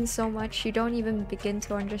machines so much you don't even begin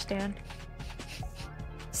to understand.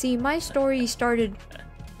 See, my story started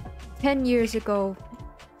 10 years ago.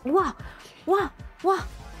 Wah! Wah! Wah!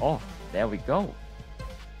 Oh, there we go.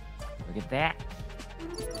 Look at that.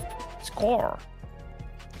 Score.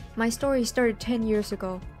 My story started 10 years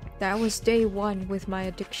ago. That was day one with my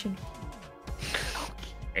addiction.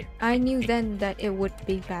 Okay. I knew then that it would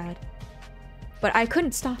be bad. But I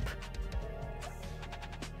couldn't stop.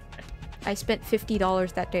 I spent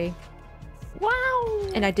 $50 that day. Wow!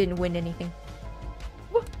 And I didn't win anything.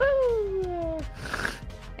 Woohoo!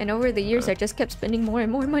 And over the years I just kept spending more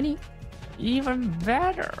and more money. Even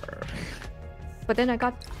better. But then I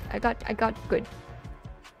got good.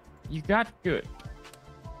 You got good.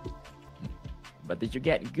 But did you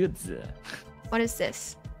get goods? What is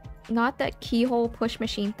this? Not that keyhole push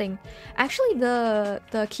machine thing. Actually,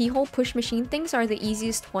 the keyhole push machine things are the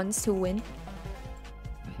easiest ones to win.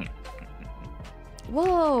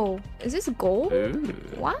 Whoa! Is this gold? Ooh,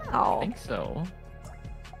 Wow! I think so.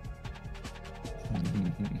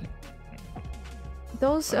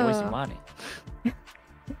 Those Where's money?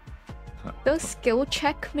 those skill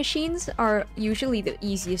check machines are usually the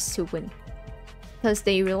easiest to win. Because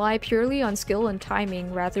they rely purely on skill and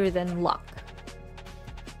timing rather than luck.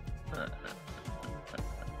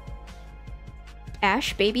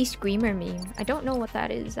 Ash Baby Screamer meme. I don't know what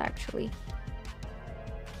that is actually.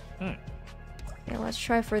 Okay, let's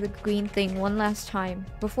try for the green thing one last time.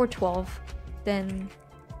 Before 12. Then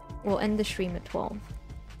we'll end the stream at 12.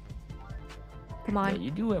 Come on. Yeah,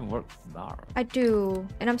 you do have work tomorrow. I do.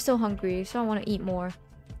 And I'm still hungry, so I want to eat more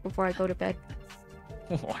before I go to bed.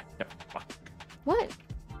 What the fuck? What?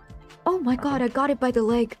 Oh my god, I got it by the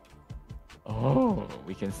leg. Oh,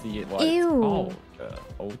 we can see it. What Ew. It's called.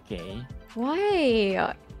 Okay.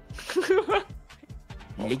 Why?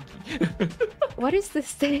 Leggy. What is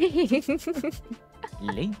this thing?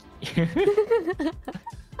 Leggy.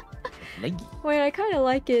 Leggy. Wait, I kind of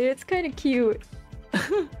like it. It's kind of cute.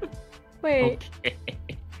 Wait, Okay.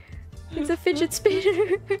 it's a fidget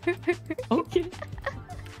spinner. Okay.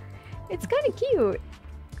 It's kind of cute.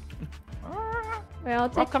 Wait, I'll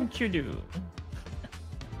take... Welcome, Chudu.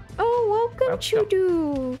 Oh, welcome, Welcome.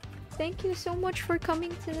 Chudu. Thank you so much for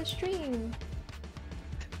coming to the stream.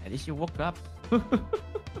 At least you woke up.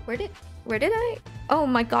 Where did I? Oh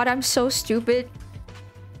my god, I'm so stupid.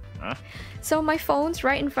 Huh? So my phone's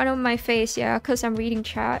right in front of my face, yeah, because I'm reading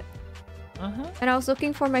chat. And I was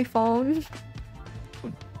looking for my phone.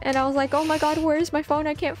 And I was like, oh my god, where's my phone?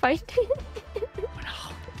 I can't find it.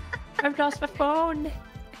 I've lost my phone. It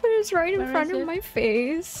was right in Where front is of it? my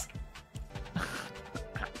face.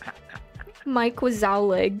 Mike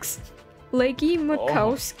Wazowlegs. Leggy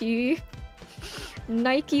Makowski.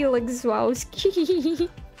 Nike Legzwowski.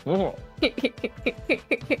 Oh.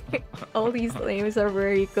 All these names are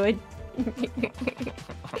very good.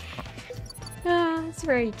 It's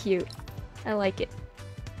very cute. I like it.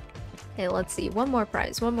 Okay, let's see. One more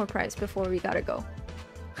prize before we gotta go.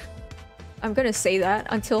 I'm gonna say that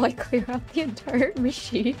until I clear out the entire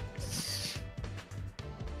machine.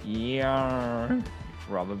 Yeah,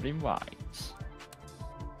 probably right.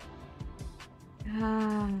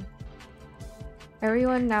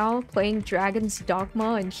 Everyone now playing Dragon's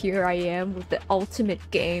Dogma, and here I am with the ultimate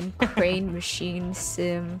game, Crane Machine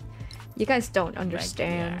Sim. You guys don't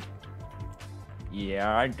understand.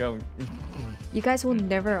 Yeah, I don't. You guys will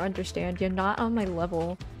never understand. You're not on my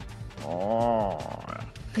level. Oh.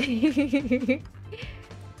 I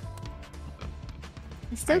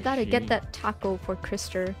still gotta get see. that taco for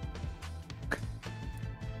Krister.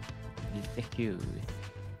 It's cute.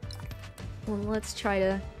 Well, let's try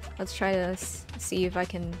to see if I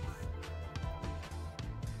can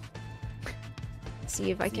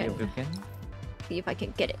see if I can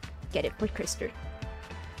get it for Krister.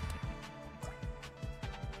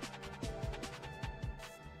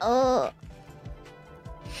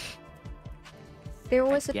 There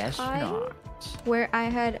was a Guess time not. where I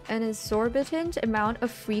had an exorbitant amount of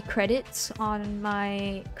free credits on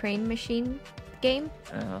my Crane Machine game,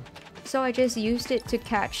 so I just used it to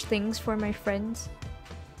catch things for my friends.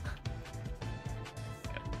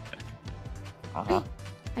 I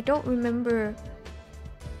don't remember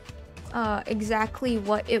exactly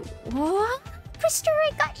what it was. Krister,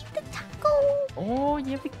 I got you the taco! Oh,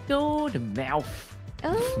 here we go, the mouth.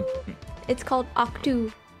 Oh, it's called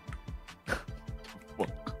Octu.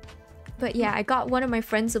 But yeah, I got one of my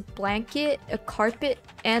friends a blanket, a carpet,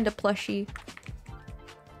 and a plushie.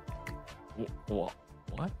 What?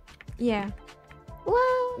 Yeah.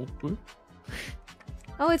 Wow.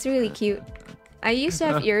 Oh, it's really cute. I used to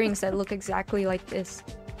have earrings that look exactly like this.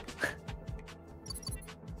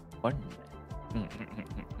 What?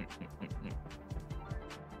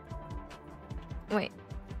 Wait.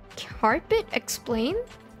 Carpet? Explain?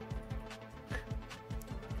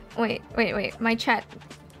 Wait. My chat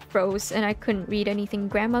froze and I couldn't read anything.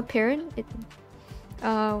 Grandma Perrin?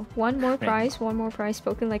 One more prize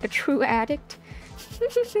spoken like a true addict.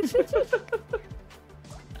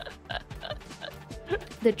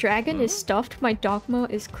 The dragon is stuffed, my dogma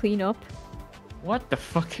is clean up. What the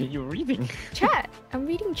fuck are you reading? Chat! I'm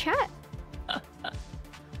reading chat.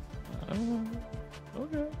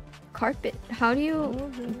 Okay. Carpet. How do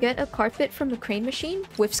you get a carpet from the crane machine?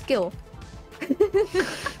 With skill.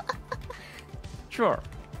 Sure.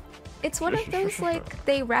 It's one of those, like,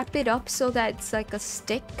 they wrap it up so that it's like a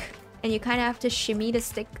stick, and you kind of have to shimmy the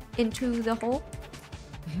stick into the hole.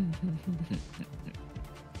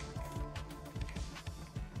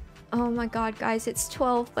 Oh my god, guys, it's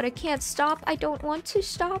 12, but I can't stop. I don't want to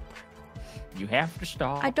stop. You have to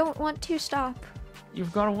stop. I don't want to stop.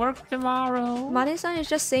 You've got to work tomorrow. Mane-san is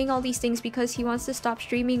just saying all these things because he wants to stop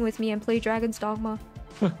streaming with me and play Dragon's Dogma.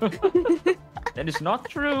 That is not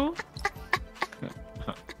true.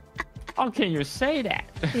 How can you say that?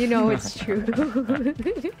 You know it's true.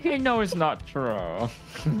 I know it's not true.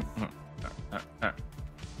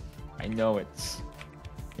 I know it's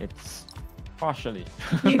partially.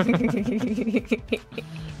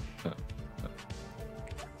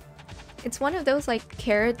 It's one of those like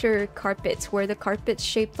character carpets where the carpet's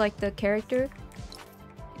shaped like the character.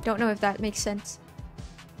 Don't know if that makes sense.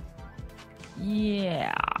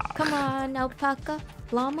 Yeah. Come on, alpaca,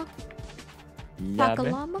 llama, paca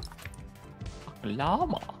Llama. llama,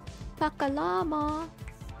 Llama. paca llama,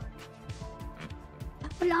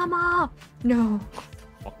 paca llama. No,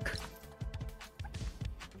 Fuck.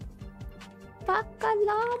 paca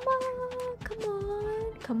llama. Come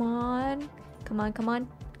on, come on, come on, come on,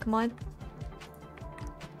 come on.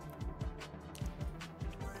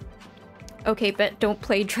 Okay, bet don't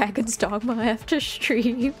play Dragon's Dogma after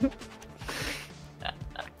stream.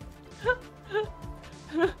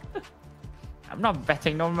 I'm not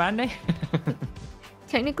betting no money.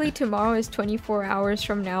 Technically, tomorrow is 24 hours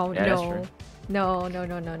from now. Yeah, that's No. true. No.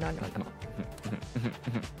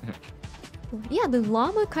 Yeah, the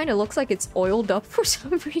llama kind of looks like it's oiled up for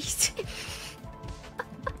some reason.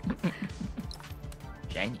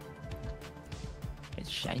 Shiny. It's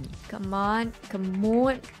shiny. Come on, come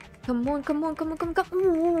on. Come on, come on, come on, come on, come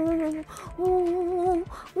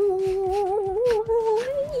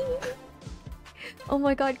on. Oh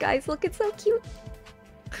my god, guys, look, it's so cute.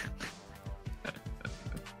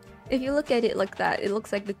 If you look at it like that, it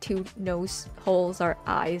looks like the two nose holes are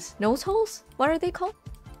eyes. Nose holes? What are they called?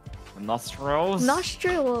 Nostrils?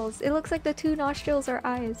 Nostrils! It looks like the two nostrils are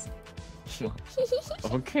eyes.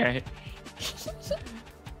 Okay.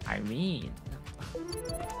 I mean...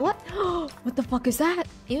 What? What the fuck is that?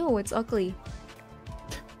 Ew, it's ugly.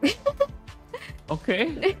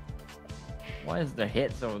 Okay. Why is the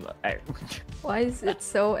head so... Why is it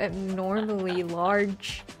so abnormally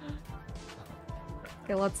large?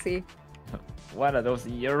 Okay, let's see. What are those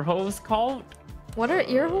ear holes called? What are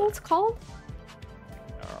ear holes called?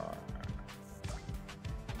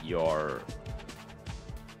 Your...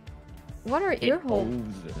 What are ear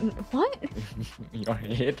holes? What? Your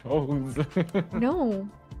head holes. No.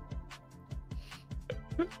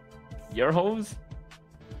 Ear holes?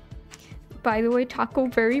 By the way, taco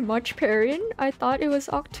very much, Perrin. I thought it was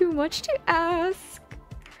all too much to ask.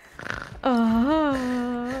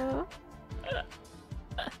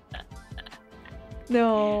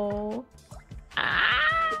 No.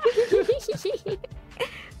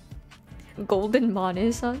 Golden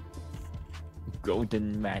Mane-san?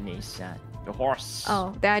 Golden Mane-san. The horse.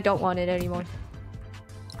 Oh, then I don't want it anymore.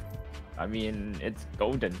 I mean, it's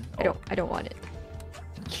golden. I don't want it.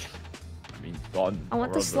 I mean, gone. I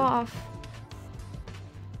want the sloth.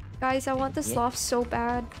 Guys, I want the sloth so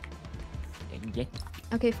bad.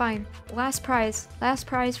 Okay, fine. Last prize. Last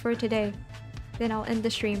prize for today. Then I'll end the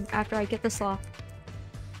stream after I get the sloth.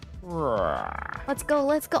 Let's go,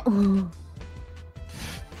 let's go.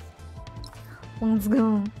 Let's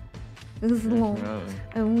go. This is long.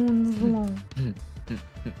 I want this long.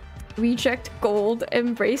 Reject gold,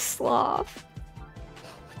 embrace sloth.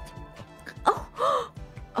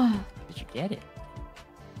 Oh! Did you get it?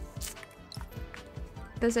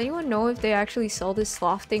 Does anyone know if they actually sell this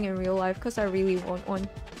sloth thing in real life? Because I really want one.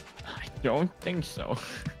 I don't think so.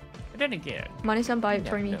 But then again... Mane-san, buy it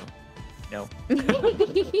for me. No.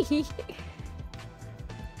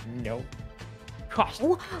 No. Cost.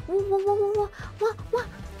 What?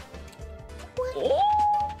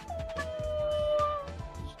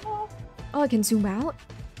 Oh, I can zoom out.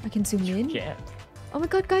 I can zoom in. Yeah. Oh my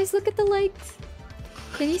god, guys, look at the legs.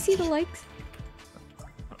 Can you see the legs?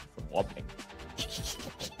 Wobbling.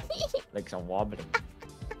 Legs are wobbling.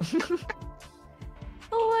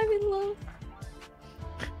 Oh, I'm in love.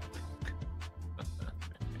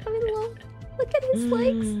 I'm in love. Look at his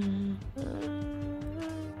legs.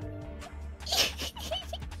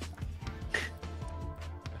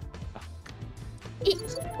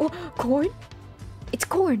 Oh, corn? It's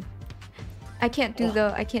corn. I can't do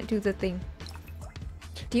the thing.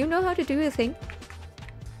 Do you know how to do the thing?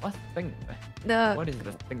 What thing? What is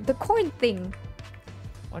the thing? The corn thing.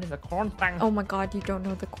 What is the corn thing? Oh my god, you don't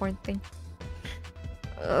know the corn thing.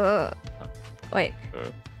 Wait.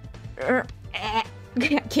 I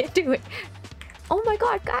can't do it. Oh my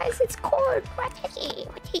god, guys, it's corn.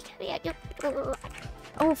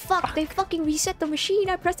 Oh fuck, they fucking reset the machine.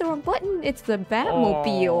 I pressed the wrong button. It's the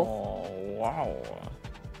Batmobile. Oh, wow.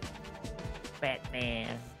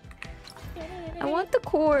 Batman. I want the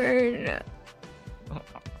corn.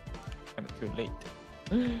 I'm too late.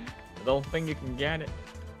 I don't think you can get it.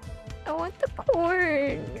 I want the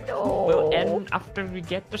corn. No. We'll end after we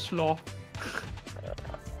get the sloth.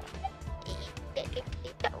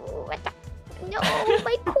 No,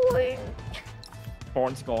 my corn.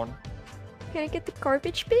 Corn's gone. Can I get the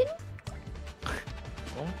garbage bin?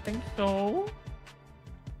 Don't think so.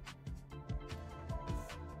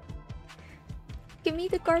 Give me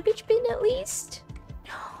the garbage bin at least.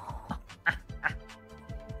 No. I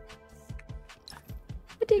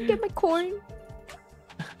didn't get my corn.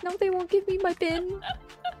 Now they won't give me my bin.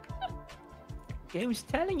 Game's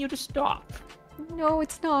telling you to stop. No,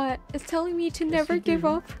 it's not. It's telling me to never give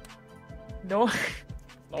up. No.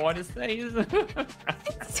 Not what it says.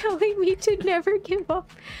 It's telling me to never give up.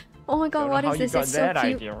 Oh my god, what is this? It's so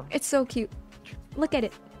cute. Idea. It's so cute. Look at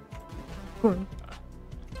it. Corn.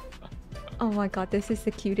 Oh my god, this is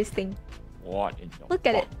the cutest thing. What in the Look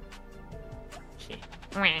at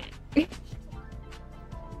it.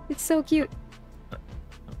 It's so cute.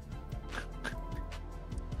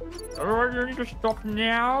 Oh, you need to stop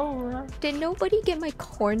now. Did nobody get my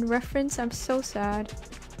corn reference? I'm so sad.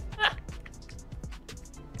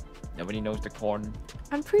 Nobody knows the corn.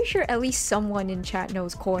 I'm pretty sure at least someone in chat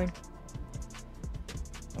knows corn.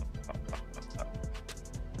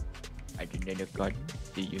 I didn't know the corn.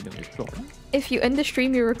 Do you know the corn? If you end the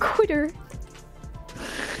stream, you're a quitter.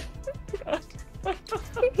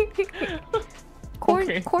 Corn,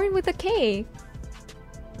 Okay. Corn with a K.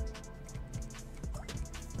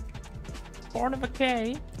 corn of a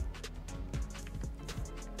K.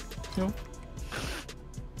 No.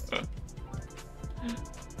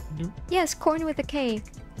 No. Yes, corn with a K.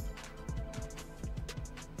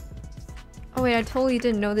 Oh wait, I totally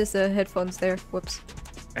didn't notice the headphones there. Whoops.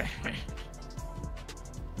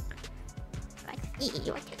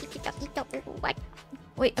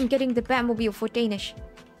 Wait, I'm getting the Batmobile for Danish.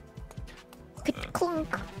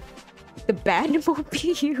 Clunk. The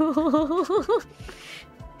Batmobile.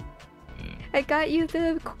 I got you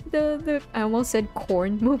the I almost said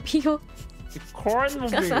cornmobile. The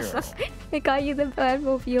cornmobile. I got you the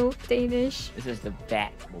Batmobile Danish. This is the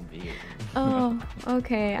Batmobile. Oh,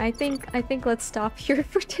 okay. I think let's stop here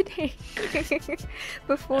for today.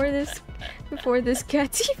 before this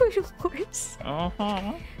gets even worse.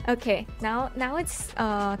 Okay, now it's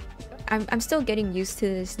I'm still getting used to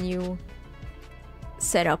this new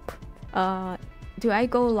setup. Do I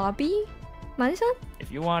go lobby, Mane-san?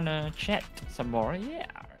 If you wanna chat some more, yeah.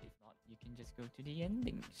 If not, you can just go to the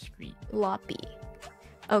ending screen. Lobby.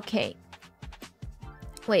 Okay.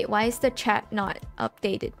 Wait, why is the chat not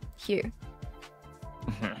updated here?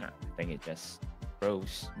 I think it just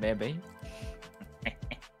froze, maybe.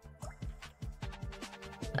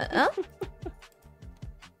 Uh-uh? I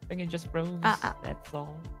think it just froze. That's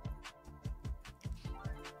all.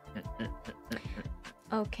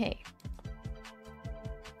 Okay.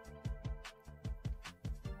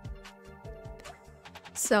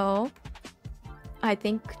 So, I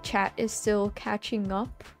think chat is still catching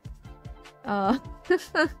up. Wow.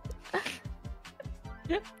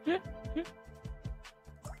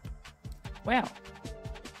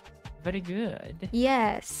 Very good.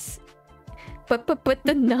 Yes. But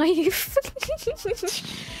the knife.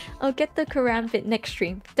 I'll get the karambit next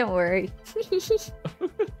stream. Don't worry.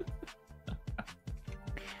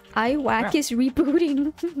 iWhack is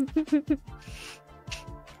rebooting.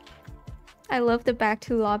 I love the back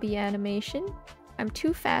to lobby animation. I'm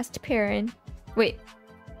too fast, Perrin. Wait.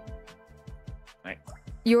 Right.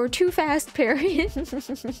 You're too fast, Perrin.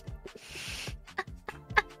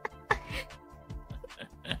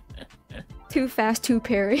 Too fast to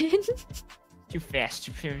Perrin. Too fast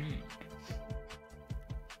to Perrin.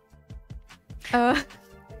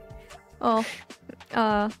 What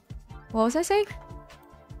was I saying?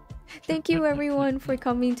 Thank you everyone for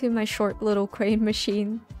coming to my short little crane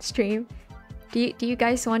machine stream. Do you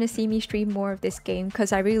guys want to see me stream more of this game?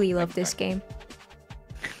 Because I really love this game.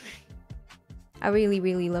 I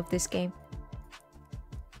really love this game.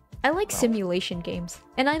 I like simulation games,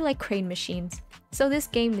 and I like crane machines. So this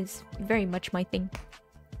game is very much my thing.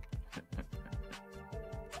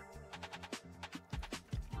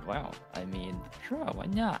 Well, I mean, sure, why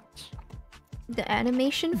not? The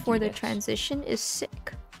animation for the transition is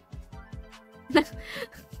sick.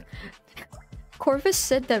 Corvus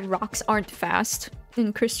said that rocks aren't fast,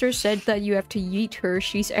 and Krister said that you have to yeet her,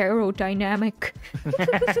 she's aerodynamic.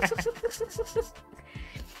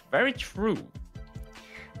 Very true.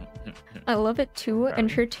 I love it too,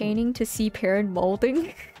 entertaining to see Perrin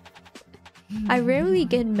molding. I rarely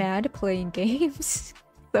get mad playing games,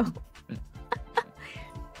 so...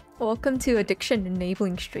 Welcome to Addiction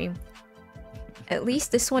Enabling Stream. At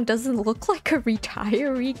least this one doesn't look like a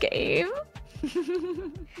retiree game.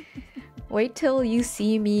 Wait till you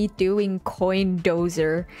see me doing coin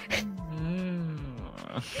dozer.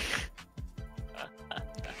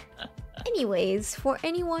 Anyways, for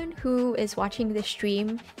anyone who is watching the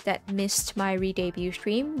stream that missed my re-debut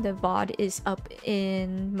stream, the VOD is up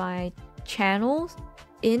in my channel.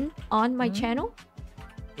 On my channel?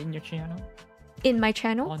 In your channel? In my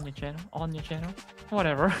channel? On your channel? On your channel?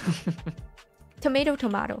 Whatever. Tomato.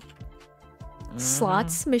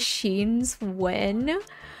 Slots machines when?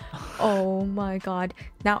 Oh my god.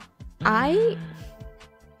 Now, I...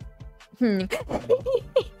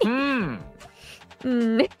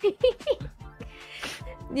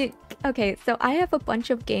 Okay, so I have a bunch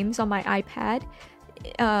of games on my iPad.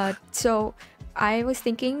 So I was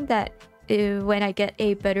thinking that when I get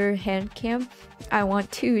a better hand cam, I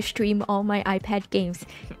want to stream all my iPad games.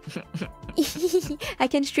 I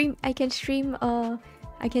can stream my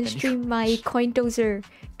coin dozer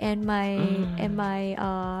and my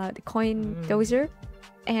coin dozer,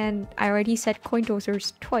 and I already said coin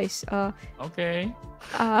dozers twice. Okay.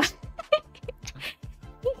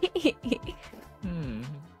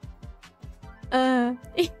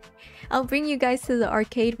 I'll bring you guys to the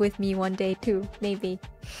arcade with me one day too, maybe.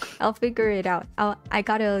 I'll figure it out. I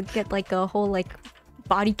gotta get like a whole like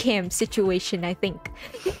body cam situation, I think.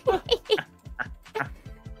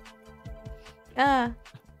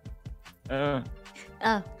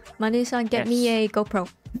 Mane-san, get me a GoPro.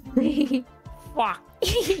 fuck.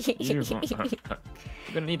 You're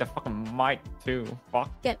gonna need a fucking mic too. Fuck.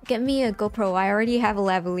 Get me a GoPro. I already have a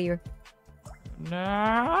lavalier.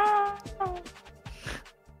 No.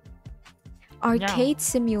 Arcade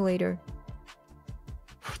simulator.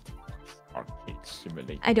 Arcade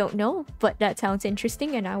simulator. I don't know, but that sounds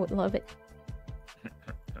interesting and I would love it.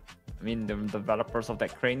 I mean, the developers of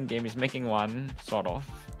that crane game is making one, sort of.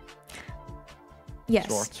 Yes.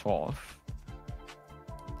 Sort of.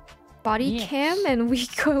 Body cam and we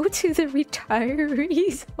go to the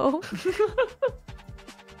retirees home.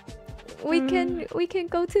 we can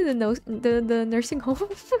go to the nursing home.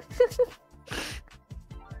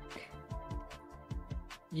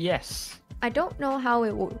 Yes. I don't know how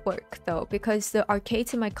it would work though, because the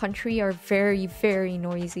arcades in my country are very, very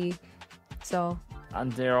noisy. So.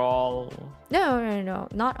 And they're all... No.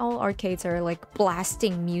 Not all arcades are like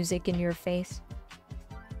blasting music in your face.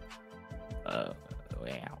 Well,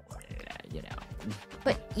 you know.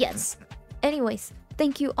 But yes. Anyways,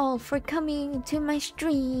 thank you all for coming to my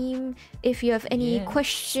stream. If you have any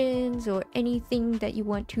questions or anything that you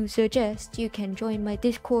want to suggest, you can join my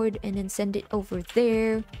Discord and then send it over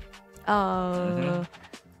there.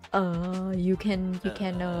 You can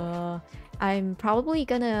I'm probably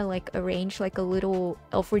gonna like arrange like a little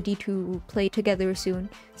L4D2 play together soon.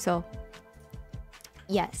 So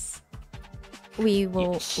yes. We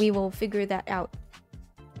will figure that out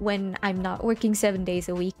when I'm not working 7 days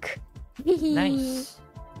a week. Nice.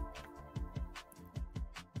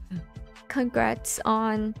 Congrats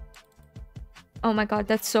on... Oh my god,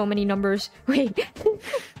 that's so many numbers. Wait.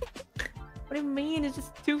 What do you mean? It's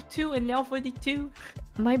just 2 and now 42.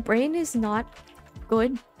 My brain is not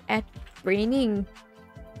good at braining.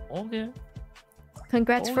 Okay.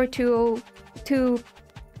 Congrats for 2.0.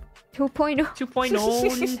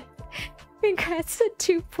 2.0. Congrats at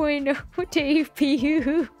 2.0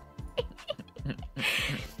 debut.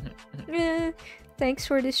 Thanks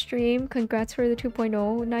for the stream. Congrats for the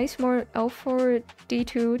 2.0. Nice, more L4D2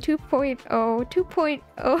 2.0.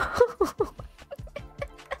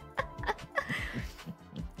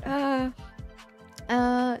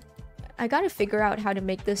 2.0. I gotta figure out how to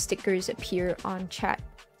make the stickers appear on chat.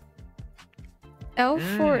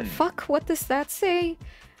 L4 fuck, what does that say?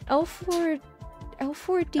 L4D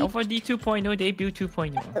 2.0 debut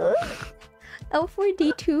 2.0.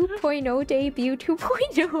 L4D 2.0 debut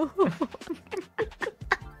 2.0.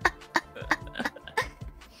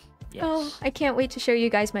 Yes. Oh, I can't wait to show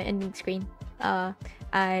you guys my ending screen.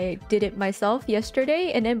 I did it myself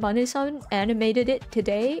yesterday, and then Mane-san animated it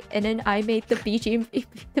today, and then I made the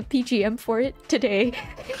BGM for it today.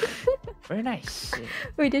 Very nice.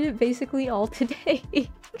 We did it basically all today.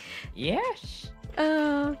 Yes.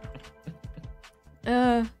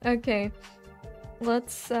 Okay.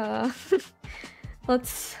 Let's That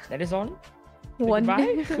is all. one.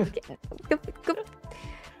 Goodbye.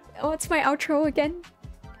 What's my outro again?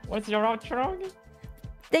 What's your outro again?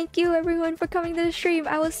 Thank you everyone for coming to the stream.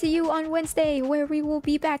 I will see you on Wednesday, where we will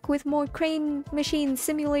be back with more crane machine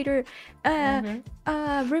simulator.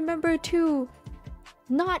 Remember to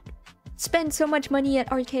not spend so much money at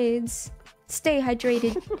arcades. Stay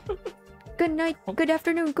hydrated. Good night, good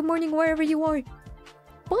afternoon, good morning, wherever you are.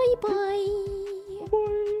 Bye bye.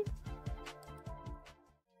 Bye.